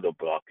don't know the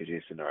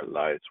blockages in our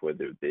lives,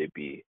 whether they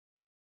be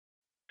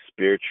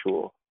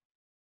spiritual,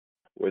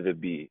 whether it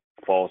be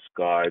false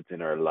gods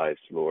in our lives,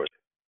 Lord,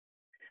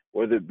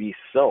 whether it be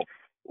self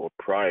or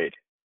pride,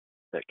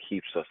 that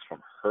keeps us from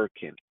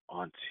hearkening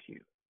unto you.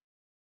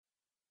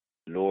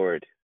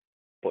 Lord,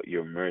 but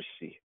your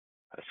mercy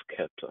has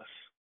kept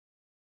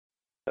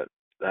us.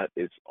 That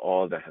is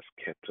all that has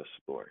kept us,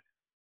 Lord,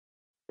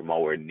 from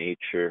our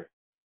nature,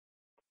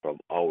 from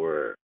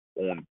our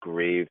own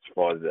graves,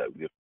 Father, that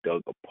we have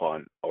dug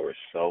upon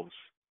ourselves.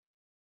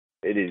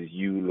 It is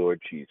you, Lord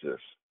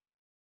Jesus,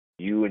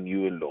 you and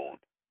you alone.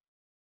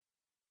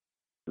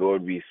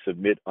 Lord, we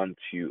submit unto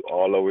you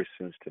all our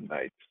sins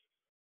tonight.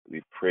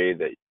 We pray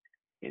that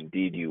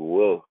indeed you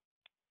will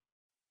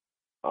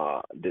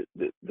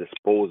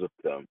dispose of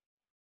them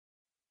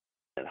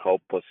and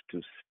help us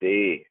to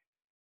stay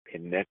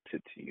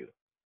connected to you.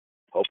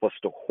 Help us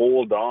to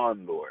hold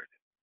on, Lord.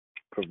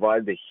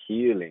 Provide the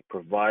healing.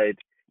 Provide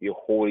your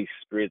Holy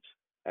Spirit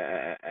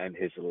and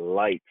his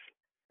light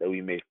that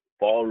we may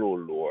follow,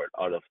 Lord,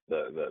 out of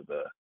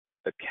the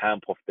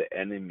camp of the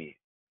enemy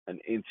and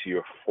into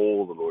your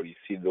fold, Lord. You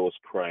see those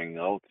crying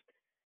out.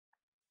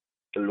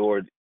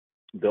 Lord,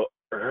 the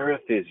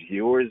earth is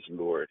yours,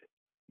 Lord.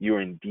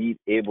 You're indeed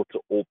able to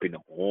open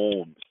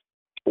homes,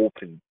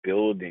 open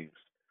buildings,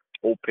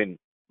 open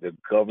the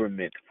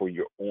government for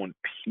your own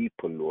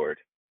people, Lord,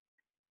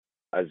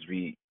 as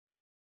we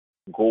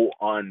go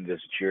on this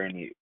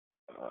journey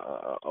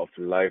of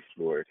life,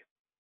 Lord.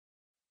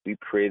 We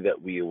pray that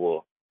we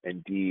will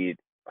indeed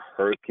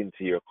hearken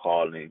to your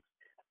calling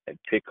and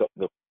pick up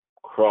the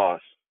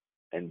cross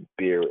and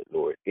bear it,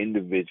 Lord,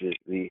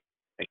 individually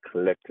and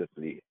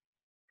collectively.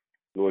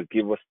 Lord,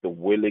 give us the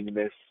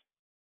willingness,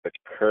 the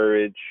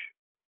courage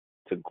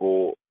to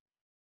go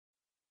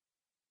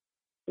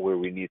where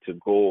we need to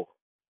go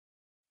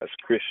as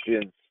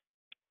Christians.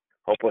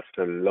 Help us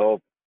to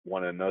love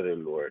one another,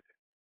 Lord,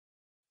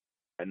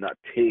 and not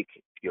take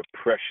your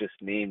precious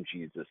name,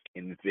 Jesus,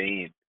 in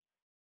vain.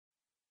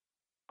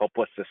 Help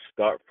us to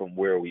start from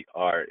where we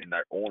are in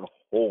our own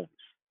homes.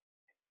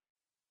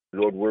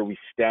 Lord, where we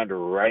stand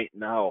right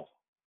now,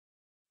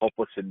 help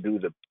us to do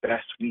the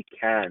best we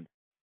can.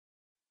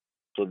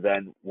 So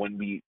then when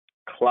we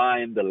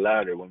climb the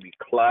ladder, when we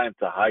climb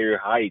to higher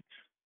heights,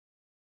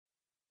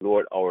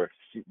 Lord,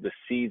 the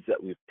seeds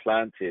that we've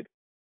planted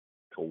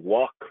to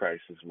walk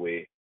Christ's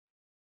way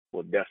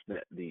will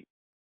definitely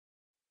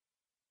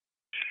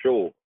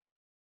show.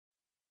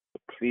 So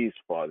please,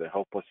 Father,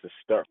 help us to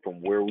start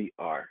from where we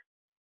are.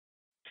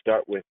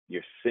 Start with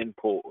your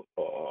simple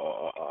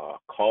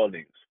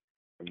callings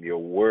from your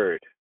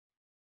word.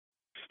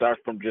 Start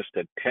from just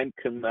the 10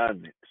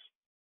 Commandments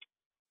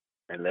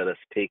and let us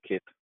take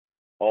it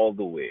all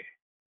the way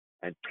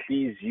and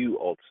please you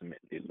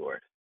ultimately, Lord.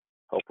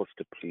 Help us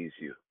to please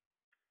you.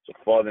 So,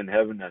 Father in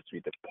heaven, as we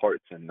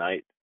depart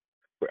tonight,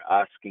 we're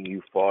asking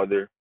you,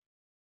 Father,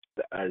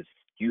 that as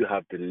you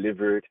have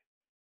delivered,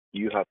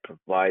 you have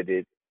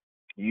provided,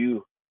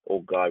 you,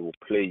 oh God, will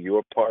play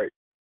your part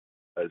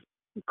as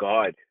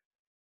God,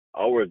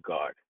 our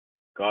God,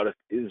 God of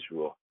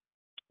Israel.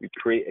 We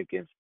pray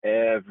against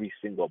every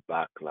single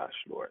backlash,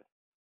 Lord.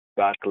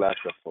 Backlash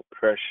of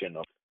oppression,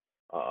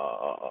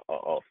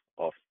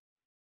 of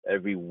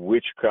every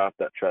witchcraft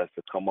that tries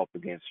to come up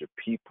against your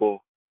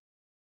people,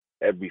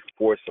 every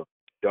force of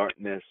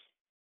darkness,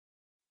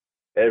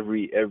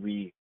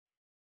 every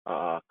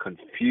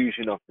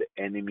confusion of the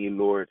enemy,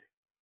 Lord,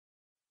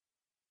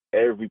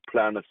 every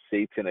plan of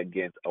Satan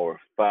against our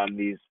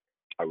families.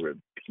 I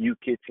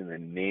rebuke it in the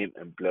name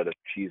and blood of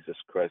Jesus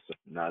Christ of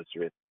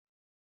Nazareth.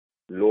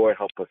 Lord,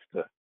 help us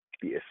to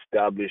be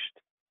established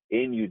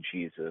in you,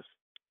 Jesus,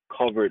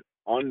 covered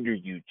under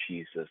you,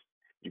 Jesus.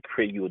 We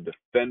pray you will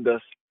defend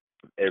us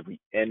from every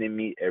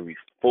enemy, every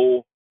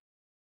foe,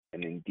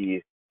 and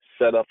indeed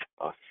set up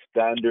a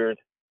standard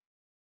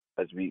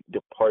as we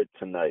depart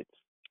tonight.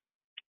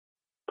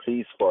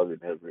 Please, Father in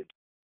heaven,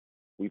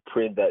 we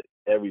pray that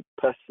every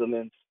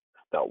pestilence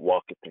that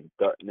walketh in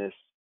darkness,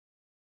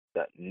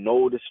 that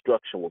no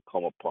destruction will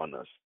come upon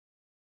us.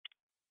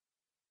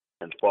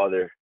 And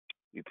Father,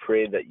 we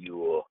pray that you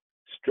will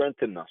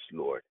strengthen us,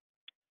 Lord,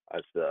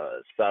 as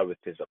the Sabbath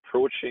is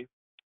approaching.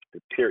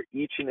 Prepare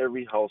each and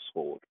every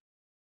household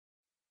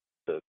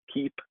to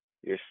keep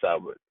your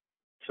Sabbath,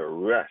 to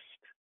rest,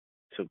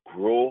 to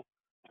grow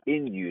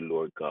in you,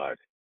 Lord God.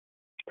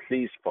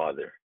 Please,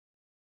 Father,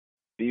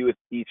 be with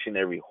each and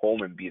every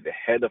home and be the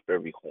head of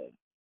every home.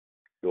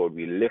 Lord,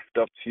 we lift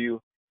up to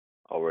you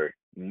our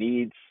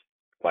needs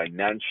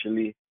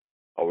financially,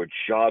 our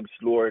jobs,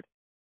 Lord.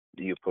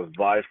 You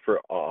provide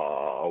for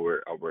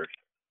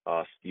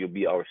you'll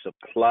be our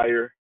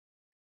supplier,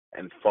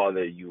 and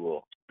Father, you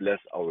will bless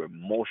our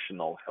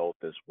emotional health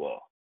as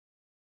well.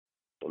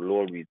 So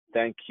Lord, we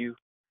thank you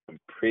and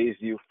praise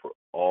you for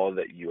all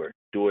that you are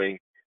doing,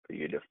 for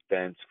your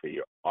defense, for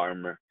your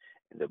armor,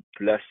 in the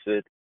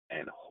blessed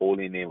and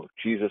holy name of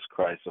Jesus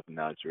Christ of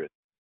Nazareth,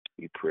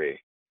 we pray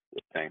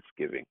with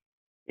thanksgiving.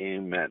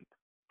 Amen.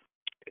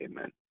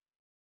 Amen.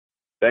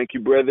 Thank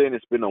you, brethren.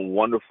 It's been a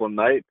wonderful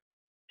night.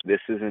 This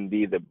is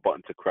indeed the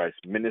Button to Christ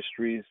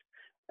Ministries.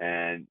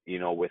 And,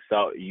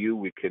 without you,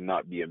 we could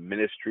not be a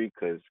ministry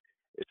because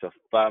it's a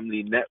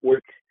family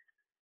network.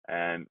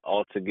 And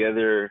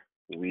altogether,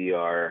 we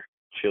are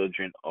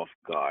children of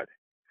God.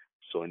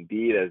 So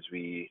indeed, as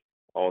we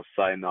all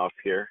sign off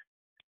here,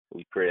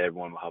 we pray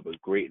everyone will have a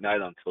great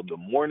night until the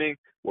morning,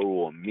 where we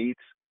will meet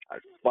at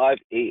 5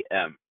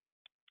 a.m.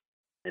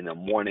 in the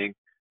morning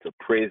to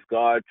praise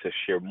God, to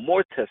share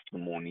more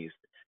testimonies,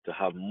 to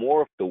have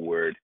more of the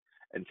word,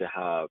 and to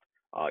have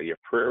your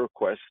prayer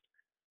requests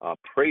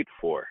prayed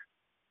for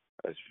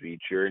as we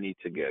journey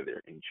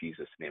together in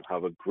Jesus' name.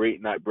 Have a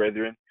great night,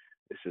 brethren.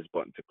 This is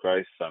Button to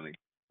Christ signing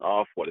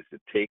off. What does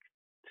it take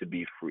to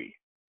be free?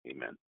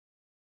 Amen.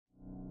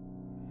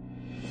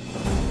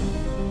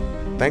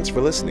 Thanks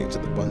for listening to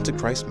the Button to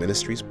Christ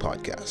Ministries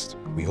podcast.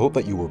 We hope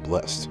that you were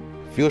blessed.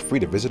 Feel free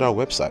to visit our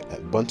website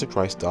at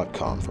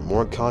buntochrist.com for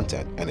more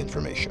content and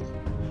information.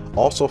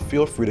 Also,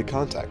 feel free to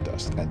contact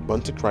us at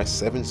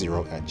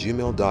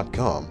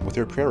buntochrist70@gmail.com with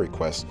your prayer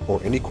requests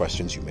or any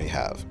questions you may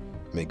have.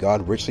 May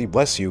God richly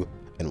bless you,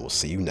 and we'll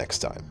see you next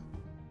time.